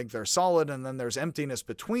objects and think they're solid, and then there's emptiness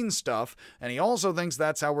between stuff, and he also thinks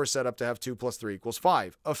that's how we're set up to have 2 + 3 =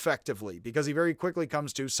 5, effectively, because he very quickly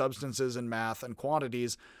comes to substances and math and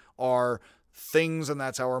quantities are things, and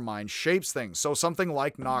that's how our mind shapes things. So something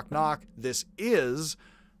like knock, knock, this is,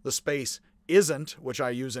 the space isn't, which I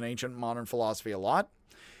use in ancient modern philosophy a lot,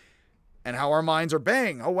 and how our minds are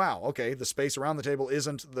bang. Oh, wow. Okay, the space around the table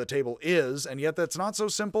isn't, the table is, and yet that's not so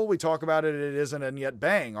simple. We talk about it, it isn't, and yet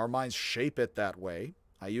bang, our minds shape it that way.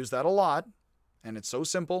 I use that a lot, and it's so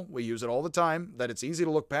simple. We use it all the time that it's easy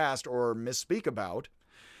to look past or misspeak about.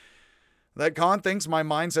 That Kant thinks my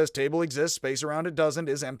mind says table exists, space around it doesn't,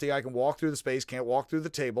 is empty, I can walk through the space, can't walk through the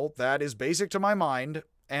table. That is basic to my mind,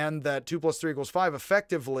 and that 2 + 3 = 5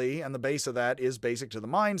 effectively, and the base of that is basic to the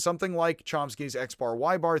mind, something like Chomsky's X bar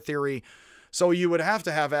Y bar theory. So you would have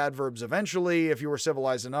to have adverbs eventually if you were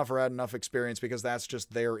civilized enough or had enough experience, because that's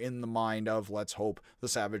just there in the mind of, let's hope, the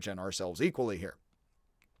savage and ourselves equally here.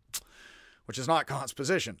 Which is not Kant's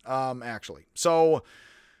position, actually. So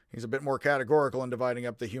he's a bit more categorical in dividing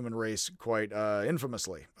up the human race quite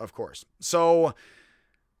infamously, of course. So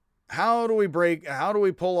how do we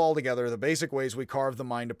pull all together the basic ways we carve the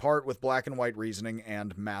mind apart with black and white reasoning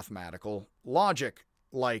and mathematical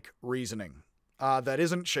logic-like reasoning that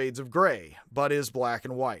isn't shades of gray, but is black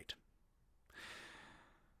and white?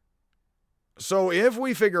 So if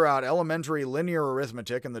we figure out elementary linear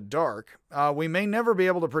arithmetic in the dark, we may never be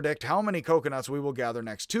able to predict how many coconuts we will gather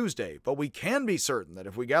next Tuesday, but we can be certain that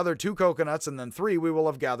if we gather 2 coconuts and then 3, we will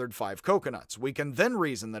have gathered 5 coconuts. We can then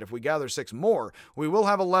reason that if we gather 6 more, we will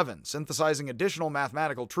have 11, synthesizing additional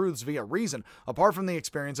mathematical truths via reason, apart from the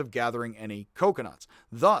experience of gathering any coconuts.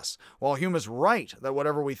 Thus, while Hume is right that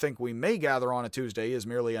whatever we think we may gather on a Tuesday is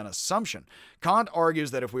merely an assumption, Kant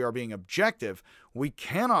argues that if we are being objective, we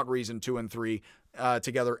cannot reason 2 and 3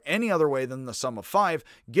 together any other way than the sum of 5,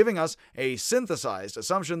 giving us a synthesized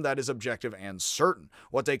assumption that is objective and certain,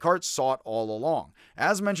 what Descartes sought all along.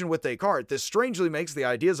 As mentioned with Descartes, this strangely makes the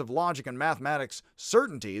ideas of logic and mathematics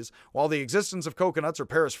certainties, while the existence of coconuts or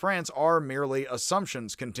Paris, France are merely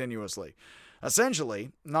assumptions continuously.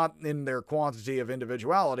 Essentially, not in their quantity of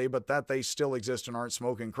individuality, but that they still exist and aren't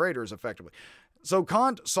smoking craters effectively. So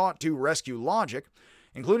Kant sought to rescue logic,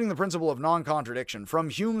 including the principle of non-contradiction, from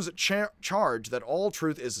Hume's charge that all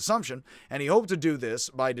truth is assumption, and he hoped to do this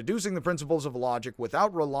by deducing the principles of logic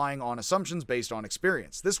without relying on assumptions based on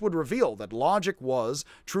experience. This would reveal that logic was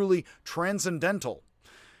truly transcendental,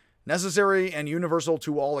 necessary and universal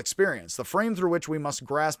to all experience, the frame through which we must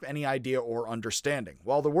grasp any idea or understanding.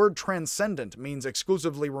 While the word transcendent means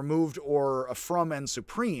exclusively removed or from and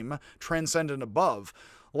supreme, transcendent above,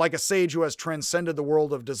 like a sage who has transcended the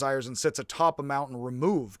world of desires and sits atop a mountain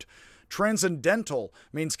removed. Transcendental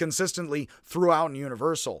means consistently throughout and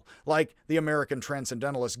universal. Like the American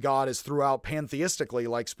transcendentalist, God is throughout pantheistically,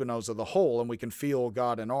 like Spinoza the whole, and we can feel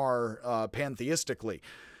God in our pantheistically.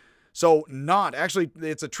 So actually,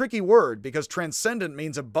 it's a tricky word because transcendent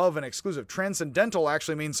means above and exclusive. Transcendental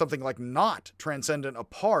actually means something like not transcendent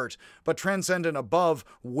apart, but transcendent above,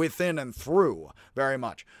 within, and through, very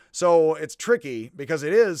much. So it's tricky because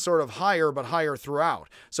it is sort of higher, but higher throughout.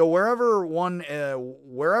 So wherever one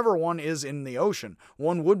is in the ocean,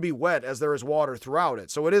 one would be wet as there is water throughout it.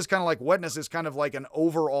 So it is kind of like wetness is kind of like an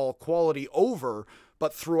overall quality over,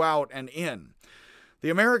 but throughout and in. The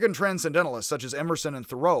American transcendentalists, such as Emerson and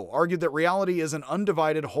Thoreau, argued that reality is an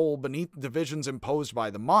undivided whole beneath divisions imposed by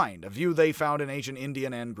the mind, a view they found in ancient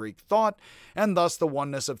Indian and Greek thought, and thus the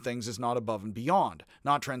oneness of things is not above and beyond,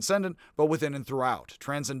 not transcendent, but within and throughout,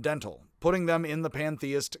 transcendental, putting them in the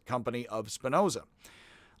pantheist company of Spinoza.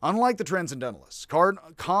 Unlike the transcendentalists,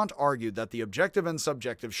 Kant argued that the objective and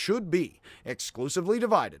subjective should be exclusively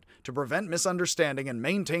divided to prevent misunderstanding and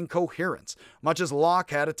maintain coherence, much as Locke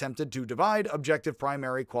had attempted to divide objective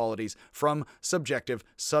primary qualities from subjective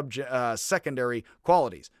secondary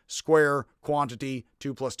qualities. Square, quantity,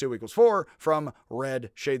 2 + 2 = 4, from red,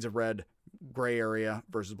 shades of red, gray area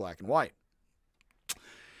versus black and white.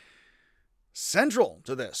 Central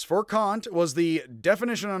to this, for Kant, was the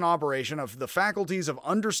definition and operation of the faculties of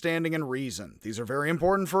understanding and reason. These are very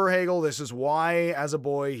important for Hegel. This is why, as a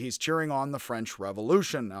boy, he's cheering on the French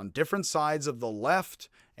Revolution on different sides of the left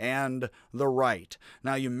and the right.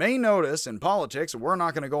 Now, you may notice in politics, and we're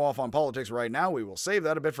not going to go off on politics right now, we will save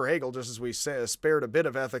that a bit for Hegel, just as we spared a bit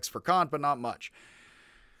of ethics for Kant, but not much.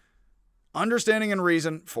 Understanding and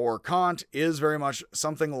reason for Kant is very much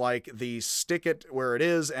something like the stick it where it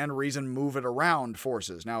is and reason move it around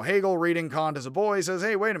forces. Now, Hegel, reading Kant as a boy, says,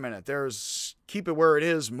 hey, wait a minute, there's keep it where it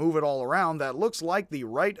is, move it all around. That looks like the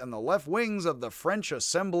right and the left wings of the French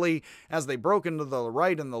Assembly as they broke into the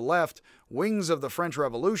right and the left wings of the French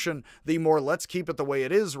Revolution, the more let's keep it the way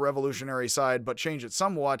it is revolutionary side, but change it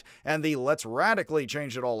somewhat, and the let's radically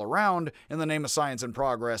change it all around in the name of science and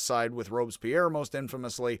progress side, with Robespierre most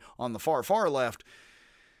infamously on the far, far left.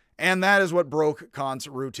 And that is what broke Kant's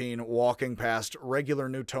routine walking past regular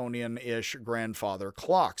Newtonian-ish grandfather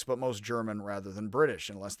clocks, but most German rather than British,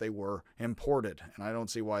 unless they were imported. And I don't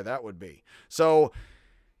see why that would be. So,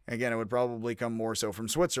 again, it would probably come more so from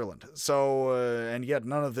Switzerland. So, and yet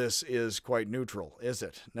none of this is quite neutral, is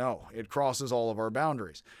it? No, it crosses all of our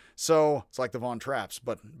boundaries. So, it's like the Von Trapps,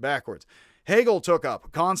 but backwards. Hegel took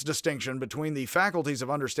up Kant's distinction between the faculties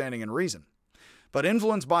of understanding and reason. But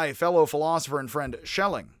influenced by fellow philosopher and friend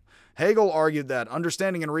Schelling, Hegel argued that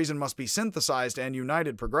understanding and reason must be synthesized and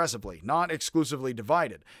united progressively, not exclusively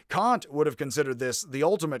divided. Kant would have considered this the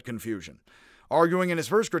ultimate confusion, arguing in his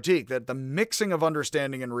first critique that the mixing of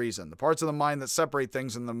understanding and reason, the parts of the mind that separate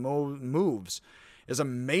things in the moves, is a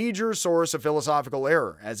major source of philosophical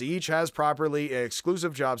error, as each has properly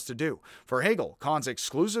exclusive jobs to do. For Hegel, Kant's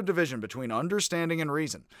exclusive division between understanding and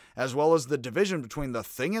reason, as well as the division between the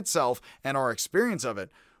thing itself and our experience of it,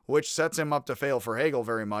 which sets him up to fail for Hegel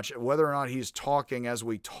very much, whether or not he's talking as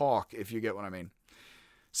we talk, if you get what I mean.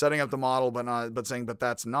 Setting up the model, but saying, but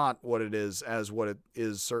that's not what it is, as what it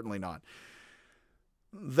is certainly not.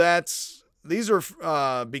 These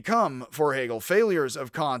are become, for Hegel, failures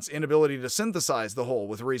of Kant's inability to synthesize the whole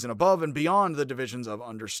with reason above and beyond the divisions of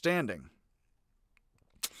understanding.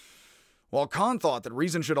 While Kant thought that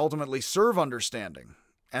reason should ultimately serve understanding,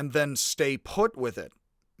 and then stay put with it,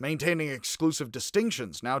 maintaining exclusive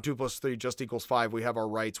distinctions. Now 2 + 3 just equals 5. We have our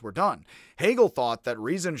rights. We're done. Hegel thought that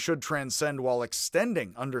reason should transcend while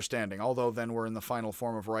extending understanding, although then we're in the final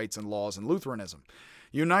form of rights and laws in Lutheranism.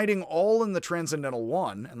 Uniting all in the transcendental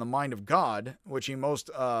one and the mind of God, which he most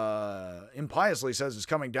impiously says is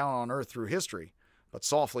coming down on earth through history, but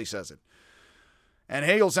softly says it. And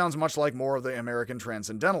Hegel sounds much like more of the American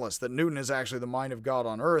transcendentalist, that Newton is actually the mind of God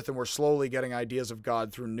on earth, and we're slowly getting ideas of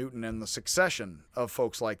God through Newton and the succession of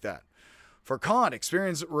folks like that. For Kant,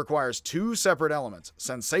 experience requires 2 separate elements,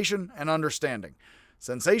 sensation and understanding.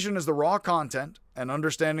 Sensation is the raw content, and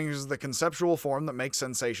understanding is the conceptual form that makes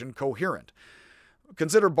sensation coherent.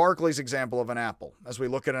 Consider Berkeley's example of an apple. As we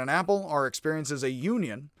look at an apple, our experience is a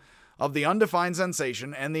union of the undefined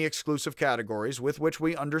sensation and the exclusive categories with which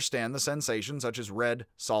we understand the sensation, such as red,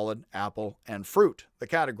 solid, apple, and fruit, the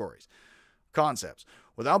categories, concepts.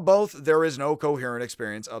 Without both, there is no coherent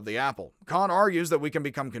experience of the apple. Kant argues that we can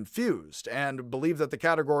become confused and believe that the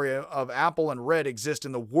category of apple and red exist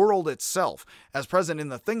in the world itself, as present in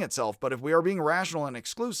the thing itself, but if we are being rational and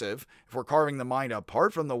exclusive, if we're carving the mind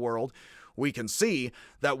apart from the world, we can see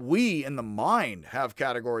that we in the mind have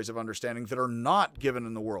categories of understanding that are not given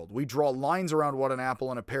in the world. We draw lines around what an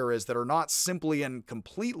apple and a pear is that are not simply and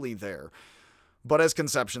completely there, but as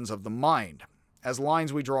conceptions of the mind, as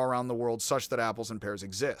lines we draw around the world such that apples and pears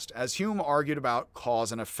exist. As Hume argued about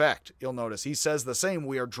cause and effect, you'll notice he says the same.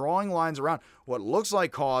 We are drawing lines around what looks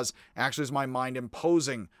like cause, actually is my mind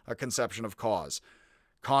imposing a conception of cause.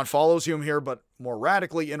 Kant follows Hume here, but more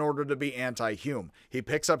radically in order to be anti-Hume. He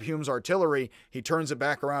picks up Hume's artillery, he turns it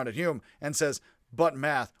back around at Hume, and says, but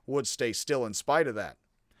math would stay still in spite of that,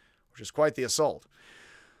 which is quite the assault.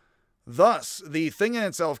 Thus, the thing in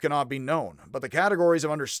itself cannot be known, but the categories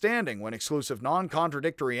of understanding, when exclusive,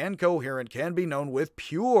 non-contradictory, and coherent, can be known with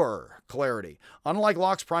pure clarity. Unlike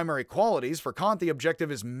Locke's primary qualities, for Kant the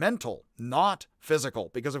objective is mental, not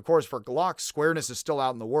physical, because of course for Locke, squareness is still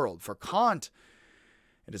out in the world. For Kant,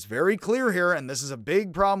 it is very clear here, and this is a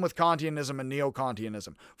big problem with Kantianism and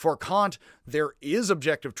Neo-Kantianism. For Kant, there is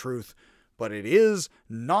objective truth, but it is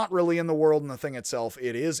not really in the world and the thing itself.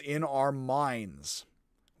 It is in our minds,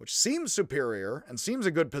 which seems superior and seems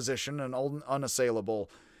a good position and unassailable.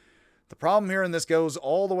 The problem here, and this goes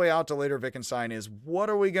all the way out to later Wittgenstein, is what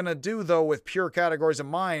are we going to do, though, with pure categories of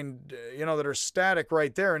mind, that are static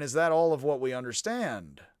right there, and is that all of what we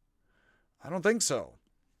understand? I don't think so.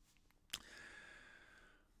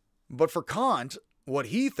 But for Kant, what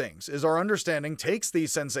he thinks is our understanding takes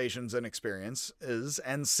these sensations and experiences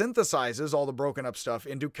and synthesizes all the broken up stuff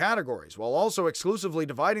into categories, while also exclusively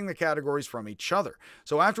dividing the categories from each other.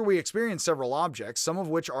 So after we experience several objects, some of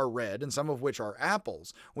which are red and some of which are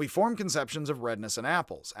apples, we form conceptions of redness and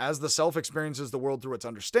apples. As the self experiences the world through its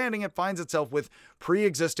understanding, it finds itself with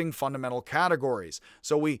pre-existing fundamental categories.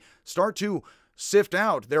 So we start to sift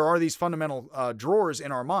out, there are these fundamental drawers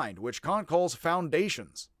in our mind, which Kant calls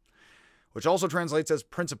foundations, which also translates as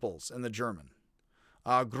principles in the German.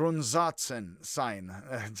 Grundsatzen.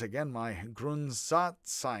 It's again my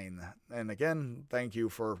Grundsatzen. And again, thank you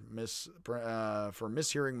for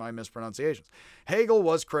mishearing my mispronunciations. Hegel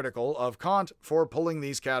was critical of Kant for pulling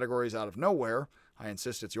these categories out of nowhere. I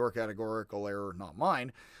insist it's your categorical error, not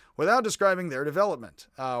mine, without describing their development,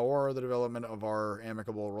 or the development of our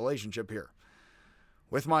amicable relationship here.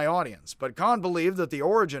 with my audience, but Kant believed that the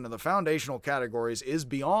origin of the foundational categories is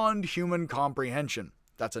beyond human comprehension.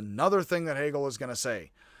 That's another thing that Hegel is going to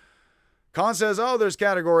say. Kant says, oh, there's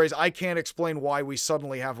categories, I can't explain why we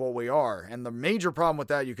suddenly have what we are. And the major problem with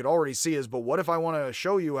that you could already see is, but what if I want to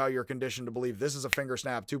show you how you're conditioned to believe this is a finger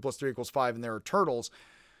snap, 2 + 3 = 5, and there are turtles?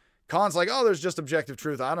 Kant's like, oh, there's just objective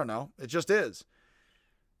truth. I don't know. It just is.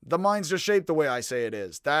 The mind's just shaped the way I say it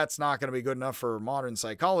is. That's not going to be good enough for modern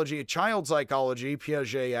psychology. Child psychology,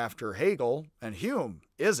 Piaget after Hegel, and Hume,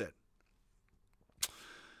 is it?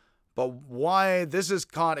 But why? This is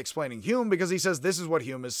Kant explaining Hume, because he says this is what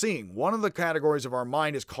Hume is seeing. One of the categories of our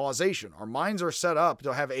mind is causation. Our minds are set up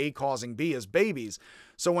to have A causing B as babies.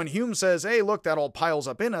 So when Hume says, hey, look, that all piles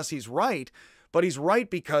up in us, he's right. But he's right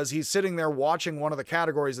because he's sitting there watching one of the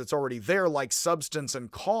categories that's already there, like substance and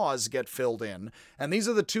cause, get filled in. And these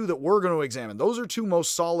are the two that we're going to examine. Those are two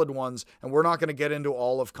most solid ones, and we're not going to get into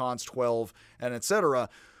all of Kant's 12 and etc.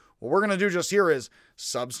 What we're going to do just here is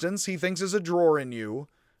substance he thinks is a drawer in you.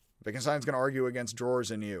 Wittgenstein's going to argue against drawers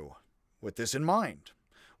in you. With this in mind,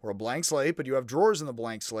 we're a blank slate, but you have drawers in the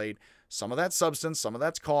blank slate. Some of that's substance, some of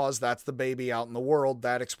that's cause. That's the baby out in the world.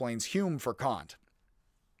 That explains Hume for Kant.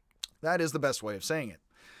 That is the best way of saying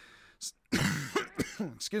it.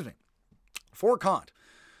 Excuse me. For Kant,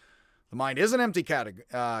 the mind is an empty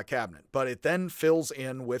cabinet, but it then fills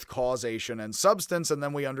in with causation and substance, and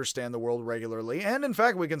then we understand the world regularly. And in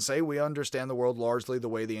fact, we can say we understand the world largely the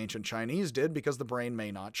way the ancient Chinese did, because the brain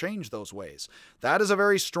may not change those ways. That is a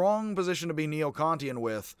very strong position to be neo-Kantian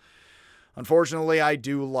with. Unfortunately, I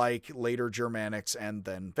do like later Germanics and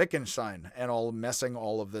then Wittgenstein and all messing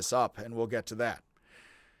all of this up, and we'll get to that.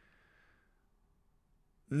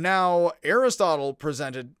 Now, Aristotle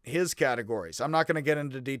presented his categories. I'm not going to get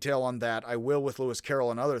into detail on that. I will with Lewis Carroll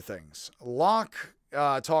and other things. Locke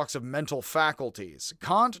talks of mental faculties.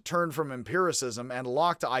 Kant turned from empiricism and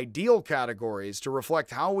Locke to ideal categories to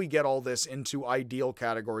reflect how we get all this into ideal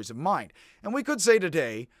categories of mind. And we could say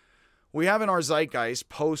today, we have in our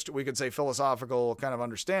zeitgeist, we could say philosophical kind of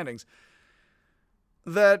understandings,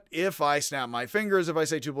 that if I snap my fingers, if I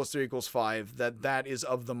say 2 + 3 = 5, that is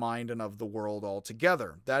of the mind and of the world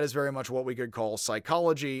altogether. That is very much what we could call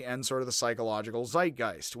psychology and sort of the psychological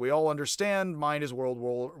zeitgeist. We all understand mind is world,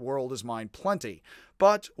 world is mind plenty.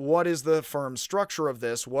 But what is the firm structure of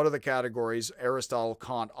this? What are the categories? Aristotle,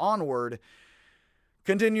 Kant onward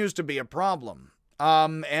continues to be a problem.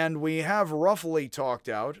 And we have roughly talked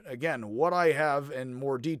out, again, what I have in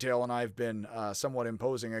more detail, and I've been somewhat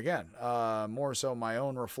imposing again, more so my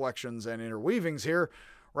own reflections and interweavings here,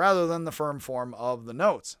 rather than the firm form of the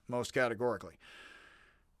notes, most categorically.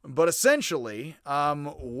 But essentially,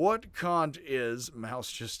 what Kant is,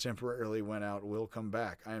 mouse just temporarily went out, will come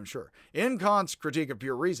back, I am sure. In Kant's Critique of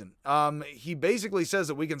Pure Reason, he basically says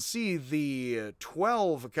that we can see the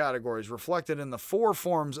 12 categories reflected in the 4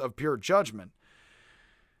 forms of pure judgment.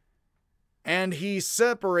 And he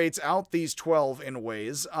separates out these 12 in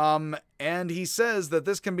ways, and he says that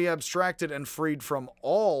this can be abstracted and freed from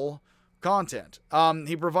all content.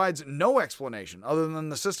 He provides no explanation other than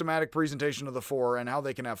the systematic presentation of the 4 and how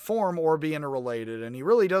they can have form or be interrelated, and he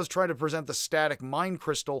really does try to present the static mind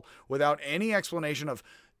crystal without any explanation of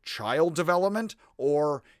child development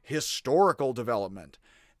or historical development.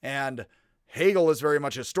 And Hegel is very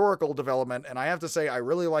much historical development, and I have to say I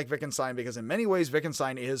really like Wittgenstein because in many ways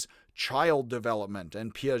Wittgenstein is child development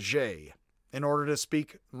and Piaget, in order to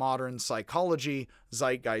speak modern psychology,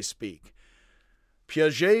 zeitgeist speak.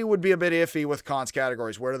 Piaget would be a bit iffy with Kant's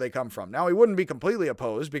categories. Where do they come from? Now, he wouldn't be completely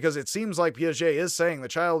opposed because it seems like Piaget is saying the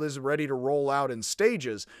child is ready to roll out in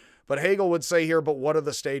stages, but Hegel would say here, but what are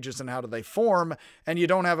the stages and how do they form? And you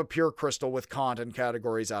don't have a pure crystal with Kant and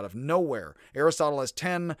categories out of nowhere. Aristotle has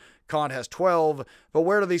 10, Kant has 12, but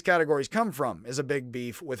where do these categories come from is a big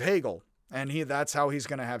beef with Hegel. And that's how he's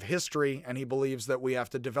going to have history, and he believes that we have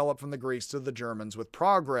to develop from the Greeks to the Germans with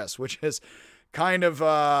progress, which is kind of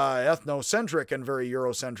ethnocentric and very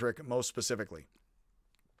Eurocentric, most specifically.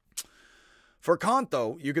 For Kant,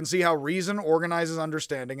 though, you can see how reason organizes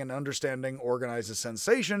understanding and understanding organizes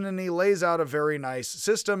sensation, and he lays out a very nice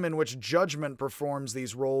system in which judgment performs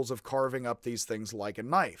these roles of carving up these things like a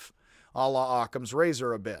knife, a la Occam's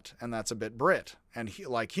razor a bit, and that's a bit Brit, and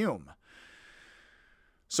like Hume.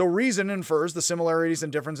 So reason infers the similarities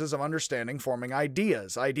and differences of understanding forming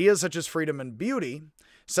ideas. Ideas such as freedom and beauty,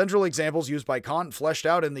 central examples used by Kant fleshed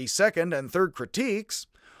out in the second and third critiques,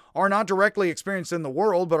 are not directly experienced in the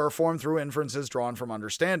world, but are formed through inferences drawn from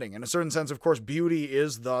understanding. In a certain sense, of course, beauty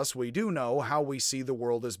is thus, we do know, how we see the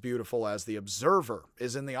world as beautiful as the observer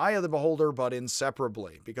is in the eye of the beholder, but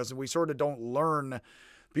inseparably, because we sort of don't learn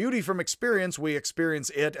Beauty from experience, we experience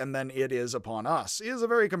it and then it is upon us, is a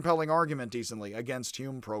very compelling argument, decently, against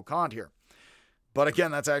Hume pro Kant here. But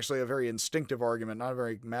again, that's actually a very instinctive argument, not a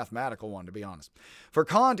very mathematical one, to be honest. For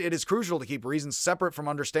Kant, it is crucial to keep reason separate from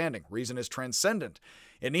understanding. Reason is transcendent.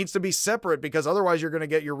 It needs to be separate because otherwise you're going to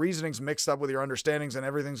get your reasonings mixed up with your understandings and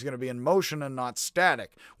everything's going to be in motion and not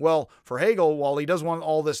static. Well, for Hegel, while he does want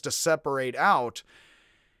all this to separate out,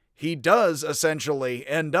 he does essentially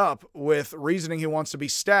end up with reasoning he wants to be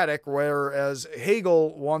static, whereas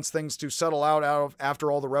Hegel wants things to settle out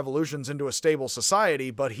after all the revolutions into a stable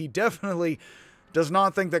society, but he definitely does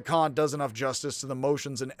not think that Kant does enough justice to the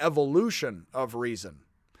motions and evolution of reason.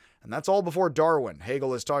 And that's all before Darwin.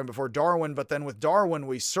 Hegel is talking before Darwin, but then with Darwin,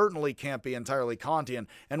 we certainly can't be entirely Kantian.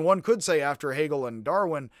 And one could say after Hegel and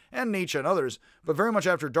Darwin, and Nietzsche and others, but very much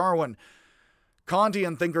after Darwin,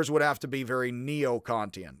 Kantian thinkers would have to be very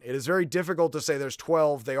neo-Kantian. It is very difficult to say there's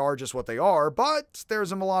 12, they are just what they are, but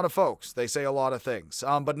there's a lot of folks. They say a lot of things.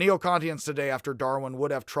 But neo-Kantians today after Darwin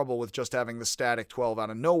would have trouble with just having the static 12 out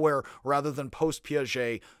of nowhere rather than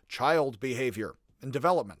post-Piaget child behavior and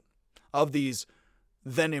development of these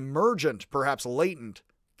then emergent, perhaps latent,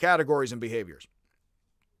 categories and behaviors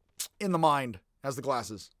in the mind as the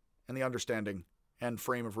glasses and the understanding and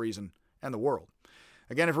frame of reason and the world.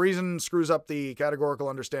 Again, if reason screws up the categorical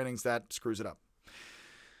understandings, that screws it up.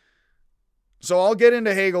 So I'll get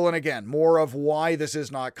into Hegel and again, more of why this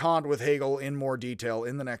is not Kant with Hegel in more detail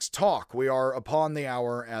in the next talk. We are upon the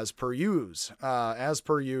hour as per usual,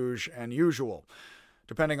 and usual,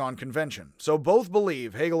 depending on convention. So both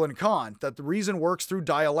believe, Hegel and Kant, that the reason works through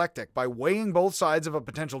dialectic by weighing both sides of a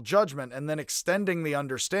potential judgment and then extending the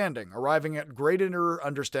understanding, arriving at greater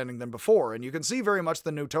understanding than before. And you can see very much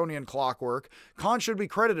the Newtonian clockwork Kant should be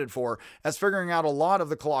credited for as figuring out a lot of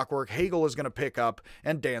the clockwork Hegel is going to pick up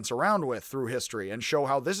and dance around with through history and show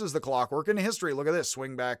how this is the clockwork in history. Look at this.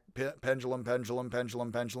 Swing back, pendulum, pendulum,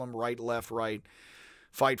 pendulum, pendulum, right, left, right,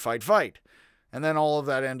 fight, fight, fight. And then all of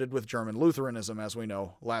that ended with German Lutheranism, as we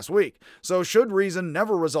know, last week. So should reason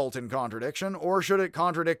never result in contradiction, or should it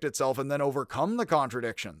contradict itself and then overcome the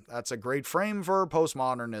contradiction? That's a great frame for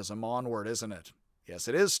postmodernism onward, isn't it? Yes,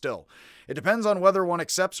 it is still. It depends on whether one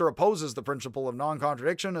accepts or opposes the principle of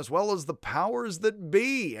non-contradiction, as well as the powers that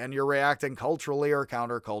be, and you're reacting culturally or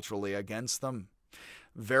counterculturally against them.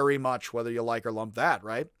 Very much, whether you like or lump that,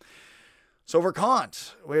 right? So for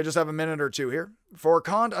Kant, we just have a minute or two here. For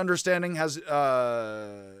Kant, understanding has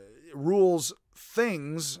rules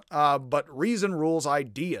things, but reason rules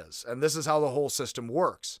ideas. And this is how the whole system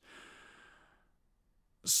works.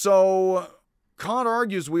 So Kant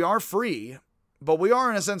argues we are free, but we are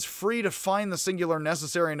in a sense free to find the singular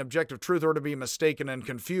necessary and objective truth or to be mistaken and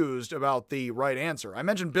confused about the right answer. I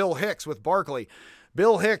mentioned Bill Hicks with Berkeley.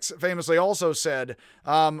 Bill Hicks famously also said,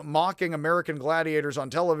 mocking American gladiators on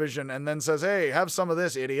television, and then says, hey, have some of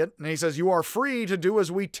this, idiot. And he says, you are free to do as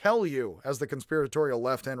we tell you, as the conspiratorial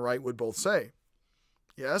left and right would both say.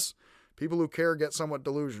 Yes, people who care get somewhat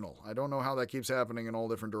delusional. I don't know how that keeps happening in all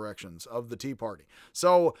different directions of the Tea Party.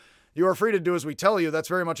 So you are free to do as we tell you. That's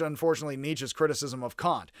very much, unfortunately, Nietzsche's criticism of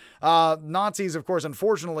Kant. Nazis, of course,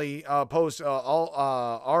 unfortunately, post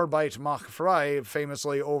Arbeit macht frei,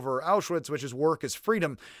 famously over Auschwitz, which is work is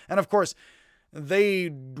freedom. And, of course,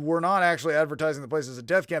 they were not actually advertising the place as a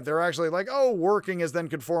death camp. They're actually like, oh, working is then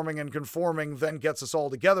conforming, and conforming then gets us all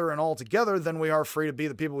together, and all together, then we are free to be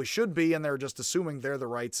the people we should be, and they're just assuming they're the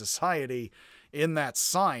right society in that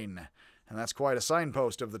sign. And that's quite a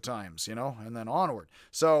signpost of the times, you know, and then onward.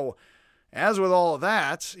 So, as with all of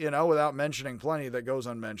that, you know, without mentioning plenty that goes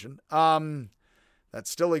unmentioned, that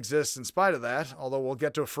still exists in spite of that, although we'll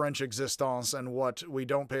get to French existence, and what we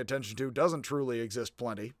don't pay attention to doesn't truly exist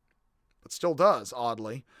plenty, but still does,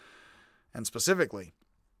 oddly, and specifically.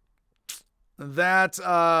 That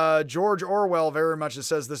George Orwell very much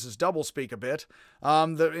says this is doublespeak a bit.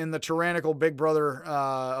 In the tyrannical Big Brother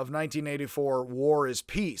of 1984, War is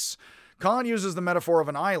Peace, Kant uses the metaphor of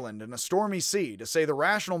an island in a stormy sea to say the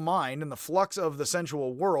rational mind in the flux of the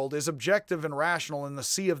sensual world is objective and rational in the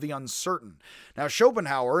sea of the uncertain. Now,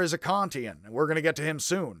 Schopenhauer is a Kantian, and we're going to get to him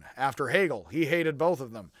soon. After Hegel, he hated both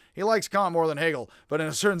of them. He likes Kant more than Hegel, but in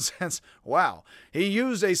a certain sense, wow. He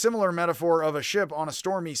used a similar metaphor of a ship on a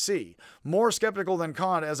stormy sea. More skeptical than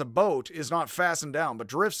Kant, as a boat is not fastened down, but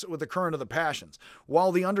drifts with the current of the passions,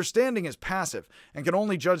 while the understanding is passive and can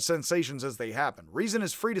only judge sensations as they happen. Reason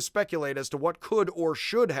is free to speculate as to what could or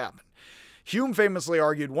should happen. Hume famously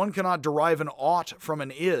argued one cannot derive an ought from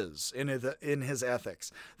an is in his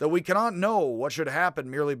ethics, that we cannot know what should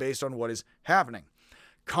happen merely based on what is happening.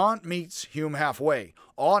 Kant meets Hume halfway.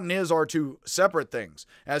 Ought and is are two separate things,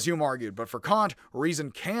 as Hume argued, but for Kant,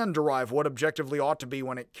 reason can derive what objectively ought to be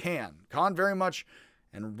when it can. Kant very much,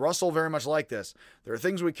 and Russell very much like this. There are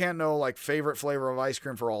things we can't know, like favorite flavor of ice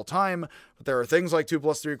cream for all time, but there are things like 2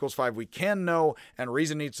 + 3 = 5 we can know, and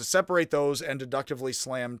reason needs to separate those and deductively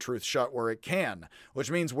slam truth shut where it can,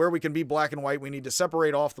 which means where we can be black and white, we need to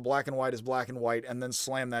separate off the black and white as black and white and then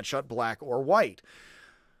slam that shut black or white.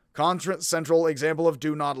 Kant's central example of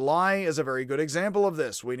do not lie is a very good example of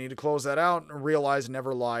this. We need to close that out and realize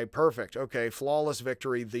never lie. Perfect. Okay, flawless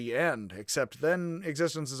victory, the end. Except then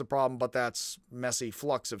existence is a problem, but that's messy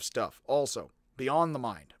flux of stuff. Also, beyond the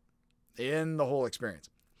mind, in the whole experience.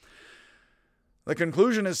 The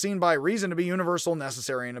conclusion is seen by reason to be universal,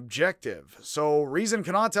 necessary, and objective. So reason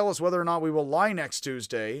cannot tell us whether or not we will lie next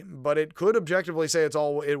Tuesday, but it could objectively say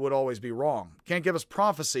it would always be wrong. Can't give us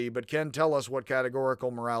prophecy, but can tell us what categorical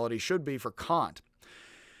morality should be for Kant.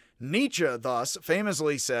 Nietzsche, thus,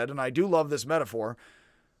 famously said, and I do love this metaphor,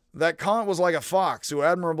 that Kant was like a fox who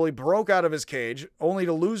admirably broke out of his cage only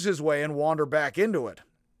to lose his way and wander back into it.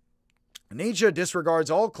 Nietzsche disregards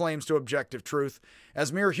all claims to objective truth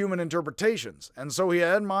as mere human interpretations, and so he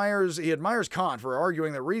admires Kant for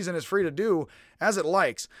arguing that reason is free to do as it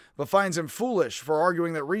likes, but finds him foolish for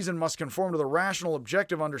arguing that reason must conform to the rational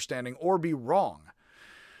objective understanding or be wrong.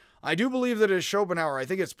 I do believe that it is Schopenhauer. I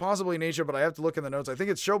think it's possibly Nietzsche, but I have to look in the notes. I think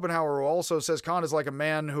it's Schopenhauer who also says Kant is like a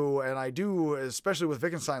man who, and I do, especially with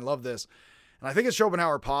Wittgenstein, love this, and I think it's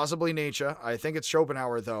Schopenhauer, possibly Nietzsche. I think it's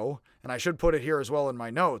Schopenhauer, though, and I should put it here as well in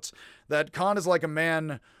my notes, that Kant is like a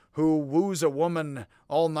man who woos a woman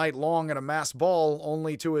all night long at a masked ball,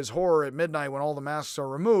 only to his horror at midnight when all the masks are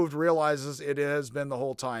removed, realizes it has been the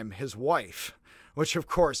whole time his wife. Which, of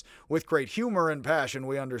course, with great humor and passion,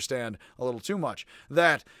 we understand a little too much.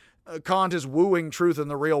 That Kant is wooing truth in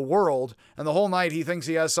the real world, and the whole night he thinks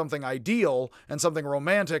he has something ideal and something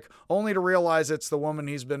romantic, only to realize it's the woman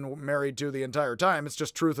he's been married to the entire time. It's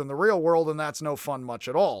just truth in the real world, and that's no fun much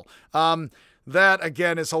at all. That,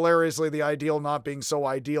 again, is hilariously the ideal not being so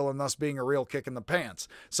ideal and thus being a real kick in the pants.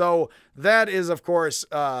 So that is, of course,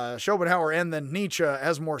 Schopenhauer and then Nietzsche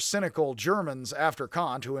as more cynical Germans after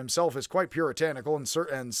Kant, who himself is quite puritanical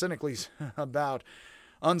and cynically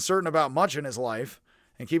uncertain about much in his life,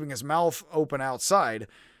 and keeping his mouth open outside.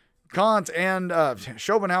 Kant and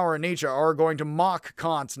Schopenhauer and Nietzsche are going to mock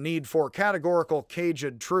Kant's need for categorical,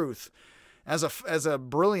 caged truth as a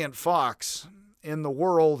brilliant fox in the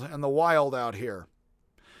world and the wild out here.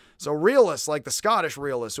 So realists, like the Scottish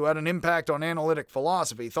realists who had an impact on analytic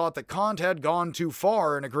philosophy, thought that Kant had gone too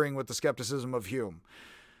far in agreeing with the skepticism of Hume.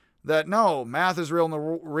 That no, math is real in the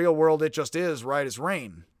real world, it just is, right as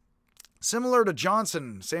rain. Similar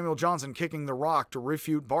to Samuel Johnson kicking the rock to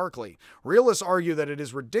refute Berkeley, realists argue that it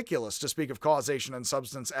is ridiculous to speak of causation and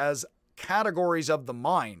substance as categories of the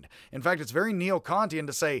mind. In fact, it's very neo-Kantian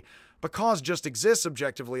to say, but cause just exists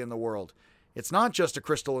objectively in the world. It's not just a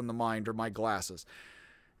crystal in the mind or my glasses.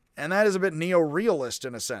 And that is a bit neo-realist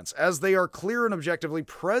in a sense, as they are clear and objectively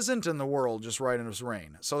present in the world just right as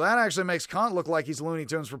rain. So that actually makes Kant look like he's Looney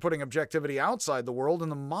Tunes for putting objectivity outside the world in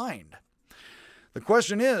the mind. The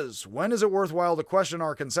question is, when is it worthwhile to question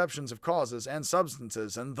our conceptions of causes and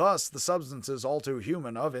substances, and thus the substances all too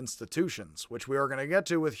human of institutions, which we are going to get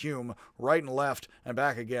to with Hume, right and left, and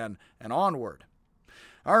back again, and onward.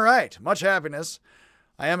 All right, much happiness.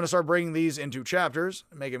 I am going to start breaking these into chapters,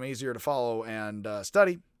 make them easier to follow and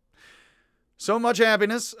study. So much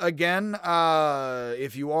happiness. Again,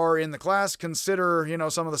 if you are in the class, consider,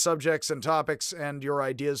 some of the subjects and topics and your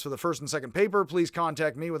ideas for the first and second paper. Please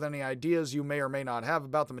contact me with any ideas you may or may not have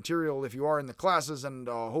about the material if you are in the classes and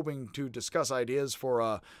hoping to discuss ideas for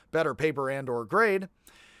a better paper and or grade.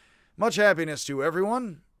 Much happiness to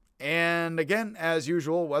everyone. And again, as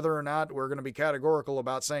usual, whether or not we're going to be categorical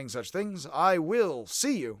about saying such things, I will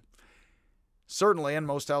see you, certainly and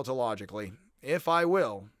most tautologically, if I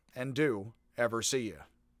will and do ever see you.